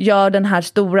gör den här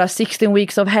stora 16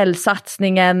 weeks of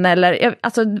hell-satsningen, eller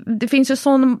alltså det finns ju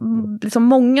liksom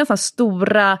många sådana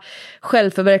stora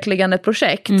självförverkligande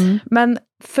projekt. Men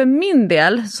för min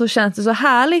del så känns det så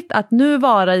härligt att nu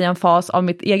vara i en fas av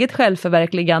mitt eget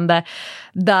självförverkligande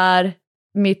där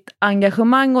mitt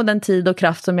engagemang och den tid och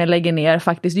kraft som jag lägger ner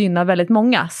faktiskt gynnar väldigt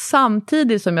många,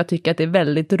 samtidigt som jag tycker att det är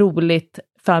väldigt roligt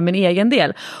för min egen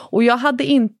del. Och jag hade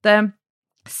inte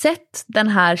sett den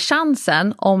här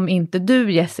chansen om inte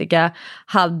du, Jessica,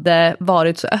 hade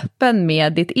varit så öppen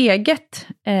med ditt eget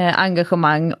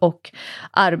engagemang och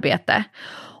arbete.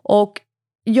 Och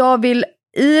jag vill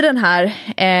i den här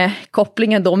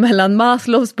kopplingen då mellan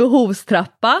Maslows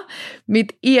behovstrappa,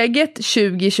 mitt eget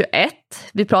 2021,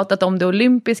 vi pratat om det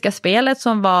olympiska spelet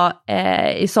som var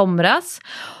i somras,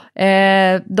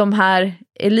 de här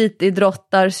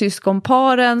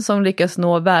elitidrottar-syskonparen som lyckas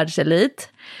nå världselit.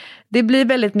 Det blir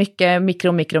väldigt mycket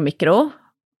mikro.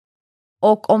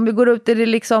 Och om vi går ut i det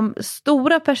liksom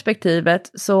stora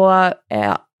perspektivet så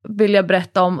vill jag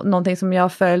berätta om någonting som jag har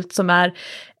följt, som är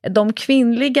de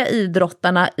kvinnliga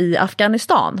idrottarna i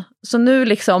Afghanistan. Så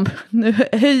nu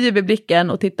höjer vi blicken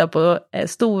och tittar på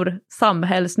stor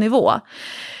samhällsnivå.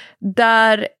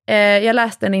 Där jag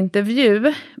läste en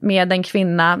intervju med en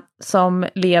kvinna som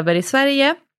lever i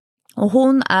Sverige. Och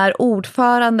hon är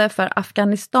ordförande för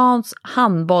Afghanistans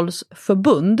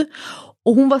handbollsförbund.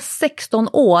 Och hon var 16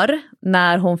 år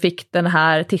när hon fick den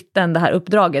här titeln, det här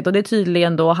uppdraget. Och det är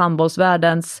tydligen då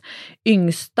handbollsvärldens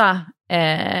yngsta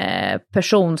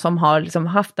person som har liksom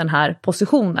haft den här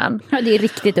positionen. Ja, det är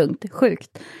riktigt ungt,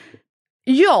 sjukt.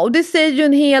 Ja, och det säger ju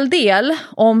en hel del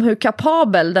om hur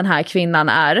kapabel den här kvinnan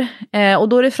är. Och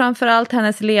då är det framförallt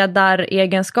hennes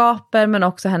ledaregenskaper men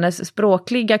också hennes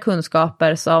språkliga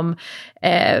kunskaper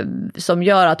som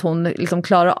gör att hon liksom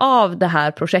klarar av det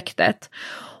här projektet.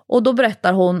 Och då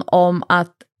berättar hon om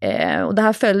att, och det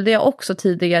här följde jag också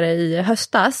tidigare i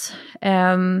höstas,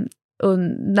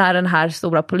 när den här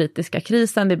stora politiska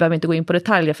krisen, vi behöver inte gå in på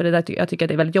detaljer för jag tycker att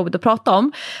det är väldigt jobbigt att prata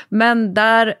om, men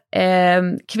där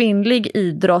kvinnlig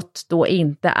idrott då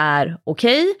inte är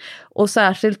okej, och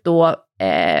särskilt då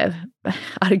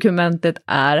argumentet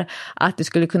är att det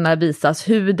skulle kunna visas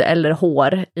hud eller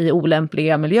hår i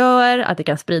olämpliga miljöer, att det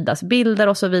kan spridas bilder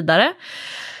och så vidare.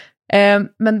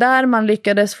 Men där man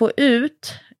lyckades få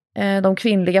ut de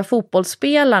kvinnliga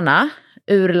fotbollsspelarna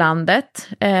ur landet,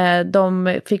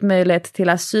 de fick möjlighet till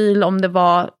asyl om det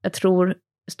var, jag tror,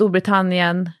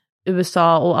 Storbritannien,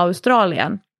 USA och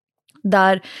Australien,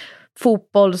 där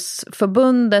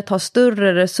fotbollsförbundet har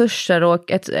större resurser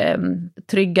och ett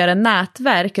tryggare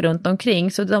nätverk runt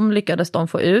omkring, så de lyckades de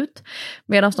få ut.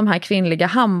 Medan de här kvinnliga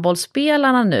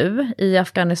handbollsspelarna nu i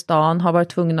Afghanistan har varit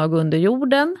tvungna att gå under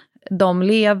jorden. De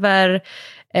lever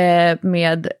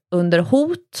under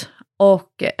hot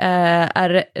och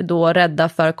är då rädda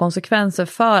för konsekvenser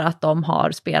för att de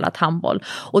har spelat handboll.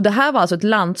 Och det här var alltså ett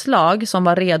landslag som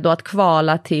var redo att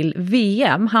kvala till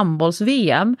VM,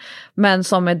 handbolls-VM, men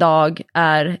som idag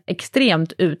är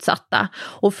extremt utsatta.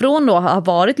 Och från då har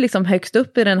varit liksom högst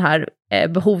upp i den här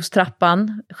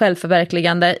behovstrappan,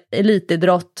 självförverkligande,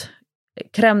 elitidrott,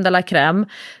 crème de la crème,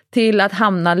 till att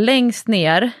hamna längst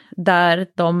ner där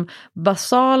de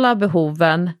basala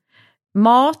behoven,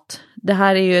 mat, det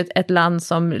här är ju ett land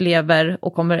som lever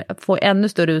och kommer få ännu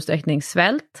större utsträckning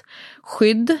svält,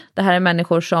 skydd, det här är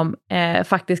människor som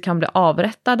faktiskt kan bli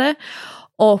avrättade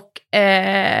och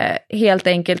helt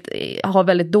enkelt har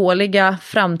väldigt dåliga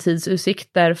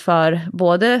framtidsutsikter för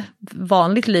både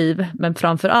vanligt liv men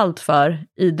framförallt för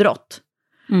idrott.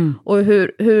 Och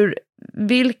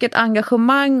vilket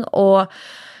engagemang, och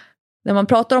när man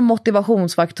pratar om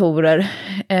motivationsfaktorer,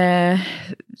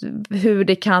 hur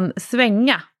det kan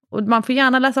svänga. Och man får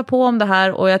gärna läsa på om det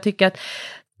här, och jag tycker att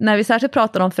när vi särskilt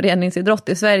pratar om föreningsidrott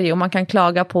i Sverige och man kan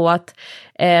klaga på att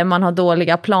man har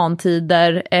dåliga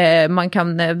plantider, man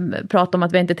kan prata om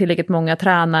att vi inte är tillräckligt många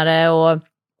tränare och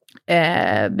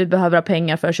vi behöver ha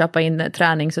pengar för att köpa in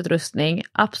träningsutrustning.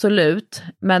 Absolut,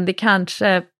 men det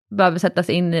kanske behöver sättas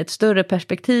in i ett större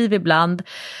perspektiv ibland,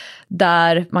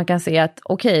 där man kan se att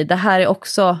okej, det här är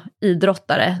också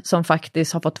idrottare som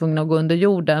faktiskt har fått tvungna att gå under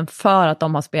jorden för att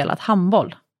de har spelat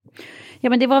handboll. Ja,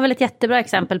 men det var väl ett jättebra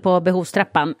exempel på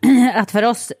behovstrappan. Att för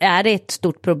oss är det ett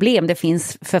stort problem. Det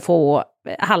finns för få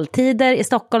halltider i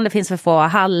Stockholm, det finns för få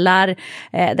hallar.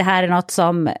 Det här är något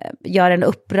som gör en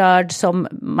upprörd, som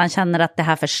man känner att det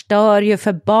här förstör ju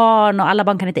för barn och alla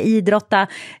barn kan inte idrotta.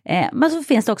 Men så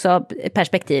finns det också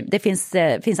perspektiv. Det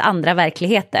finns andra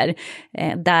verkligheter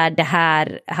där det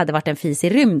här hade varit en fis i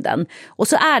rymden. Och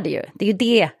så är det ju. Det är ju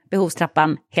det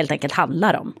behovstrappan helt enkelt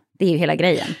handlar om. Det är ju hela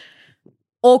grejen.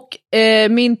 Och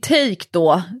min take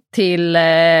då till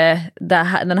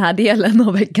den här delen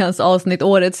av veckans avsnitt,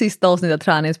 årets sista avsnitt av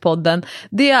Träningspodden,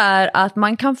 det är att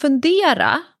man kan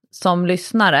fundera som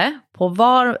lyssnare på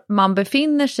var man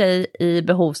befinner sig i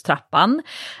behovstrappan.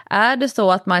 Är det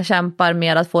så att man kämpar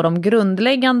med att få de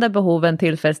grundläggande behoven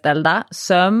tillfredsställda,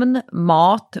 sömn,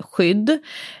 mat, skydd.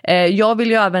 Jag vill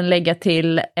ju även lägga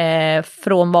till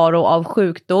frånvaro av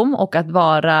sjukdom och att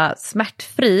vara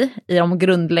smärtfri i de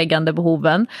grundläggande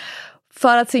behoven.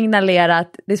 För att signalera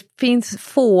att det finns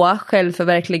få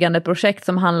självförverkligande projekt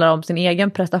som handlar om sin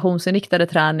egen prestationsinriktade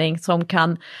träning som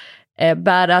kan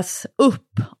bäras upp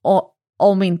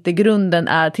om inte grunden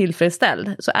är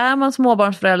tillfredsställd. Så är man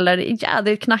småbarnsförälder,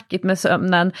 det är knackigt med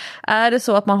sömnen. Är det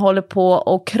så att man håller på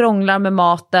och krånglar med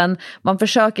maten, man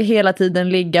försöker hela tiden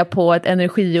ligga på ett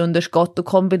energiunderskott och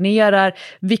kombinerar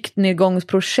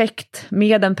viktnedgångsprojekt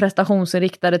med den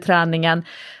prestationsinriktade träningen.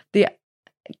 Det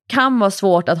kan vara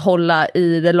svårt att hålla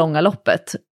i det långa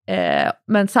loppet.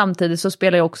 Men samtidigt så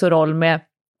spelar det också roll med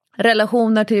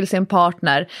relationer till sin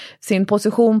partner, sin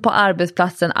position på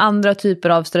arbetsplatsen, andra typer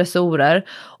av stressorer.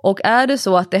 Och är det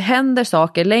så att det händer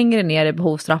saker längre ner i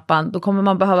behovstrappan, då kommer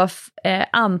man behöva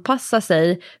anpassa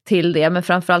sig till det, men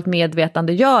framförallt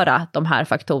medvetandegöra de här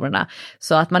faktorerna.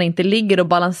 Så att man inte ligger och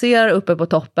balanserar uppe på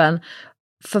toppen.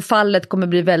 Förfallet kommer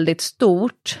bli väldigt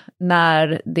stort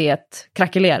när det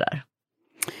krackelerar.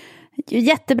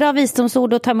 Jättebra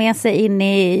visdomsord att ta med sig in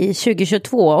i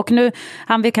 2022, och nu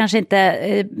han vi kanske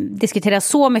inte diskutera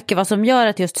så mycket vad som gör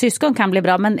att just syskon kan bli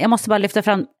bra, men jag måste bara lyfta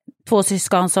fram 2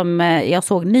 syskon som jag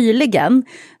såg nyligen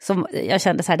som jag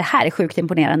kände så här, det här är sjukt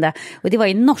imponerande, och det var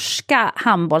i norska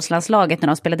handbollslandslaget när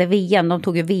de spelade VM. De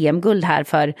tog ju VM-guld här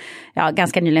för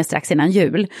ganska nyligen, strax innan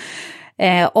jul,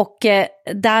 och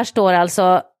där står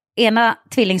alltså ena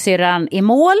tvillingsyrran i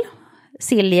mål,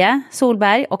 Silje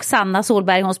Solberg och Sanna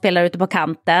Solberg, hon spelar ute på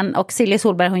kanten. Och Silje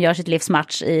Solberg, hon gör sitt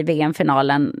livsmatch i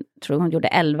VM-finalen. Tror hon gjorde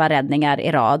 11 räddningar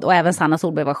i rad. Och även Sanna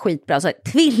Solberg var skitbra. Så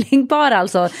tvillingpar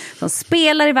alltså, som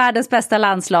spelar i världens bästa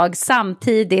landslag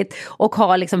samtidigt och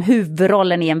har liksom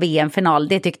huvudrollen i en VM-final.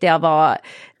 Det tyckte jag var...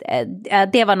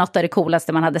 Det var något av det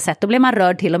coolaste man hade sett. Då blev man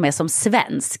rörd till och med som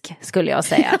svensk, skulle jag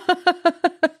säga.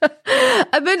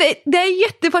 Men det är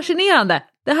jättefascinerande.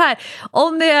 Det här,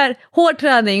 om det är hård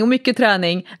träning och mycket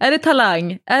träning, är det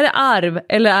talang, är det arv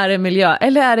eller är det miljö?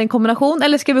 Eller är det en kombination,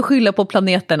 eller ska vi skylla på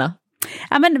planeterna?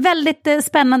 Ja, men väldigt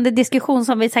spännande diskussion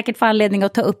som vi säkert får anledning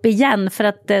att ta upp igen, för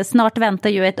att snart väntar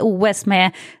ju ett OS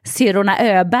med syrrorna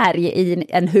Öberg i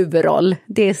en huvudroll.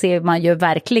 Det ser man ju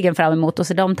verkligen fram emot, och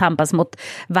så de tampas mot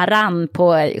varann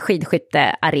på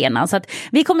skidskyttearenan. Så att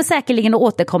vi kommer säkerligen att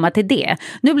återkomma till det.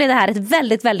 Nu blir det här ett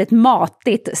väldigt, väldigt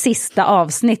matigt sista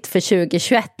avsnitt för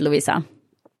 2021, Lovisa.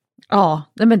 Ja,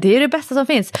 men det är det bästa som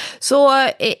finns. Så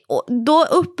då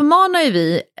uppmanar ju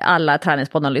vi alla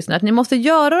Träningspodden-lyssnare att ni måste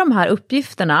göra de här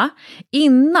uppgifterna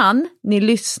innan ni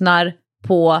lyssnar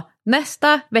på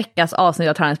nästa veckas avsnitt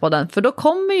av Träningspodden. För då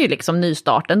kommer ju liksom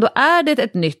nystarten, då är det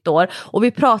ett nytt år och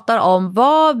vi pratar om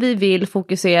vad vi vill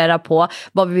fokusera på,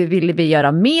 vad vill vi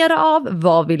göra mer av,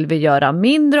 vad vill vi göra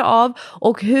mindre av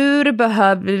och hur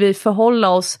behöver vi förhålla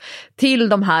oss till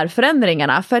de här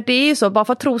förändringarna. För det är ju så, bara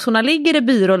för att trosorna ligger i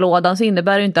byrålådan så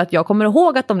innebär det inte att jag kommer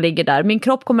ihåg att de ligger där. Min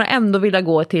kropp kommer ändå vilja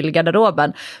gå till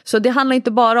garderoben. Så det handlar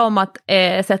inte bara om att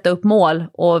sätta upp mål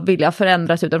och vilja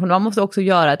förändras, utan man måste också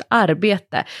göra ett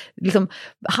arbete. Liksom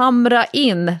hamra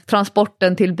in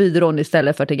transporten till byrån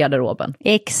istället för till garderoben.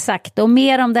 Exakt, och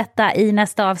mer om detta i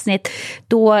nästa avsnitt.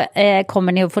 Då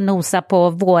kommer ni att få nosa på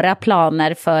våra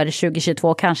planer för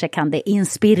 2022. Kanske kan det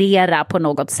inspirera på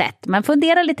något sätt. Men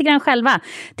fundera lite grann själva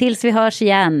tills vi hörs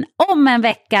igen om en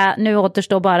vecka. Nu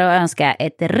återstår bara att önska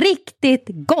ett riktigt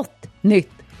gott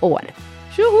nytt år.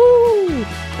 Tjoho!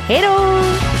 Hej då!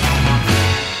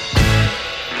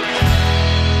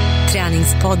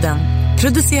 Träningspodden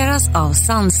produceras av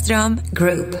Sandström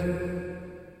Group.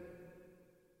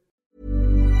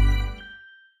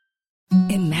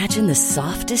 Imagine the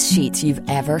softest sheets you've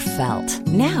ever felt.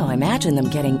 Now imagine them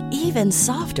getting even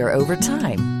softer over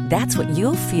time. That's what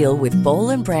you'll feel with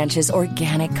Boll & Branch's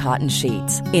organic cotton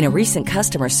sheets. In a recent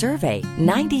customer survey,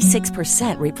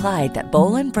 96% replied that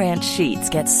Boll & Branch sheets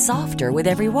get softer with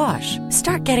every wash.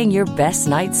 Start getting your best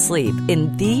night's sleep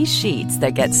in these sheets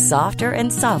that get softer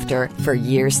and softer for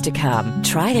years to come.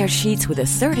 Try their sheets with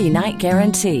a 30-night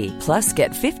guarantee. Plus,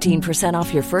 get 15%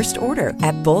 off your first order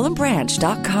at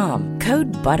bollandbranch.com.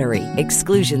 Code BUTTERY.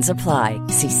 Exclusions apply.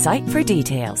 See site for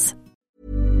details.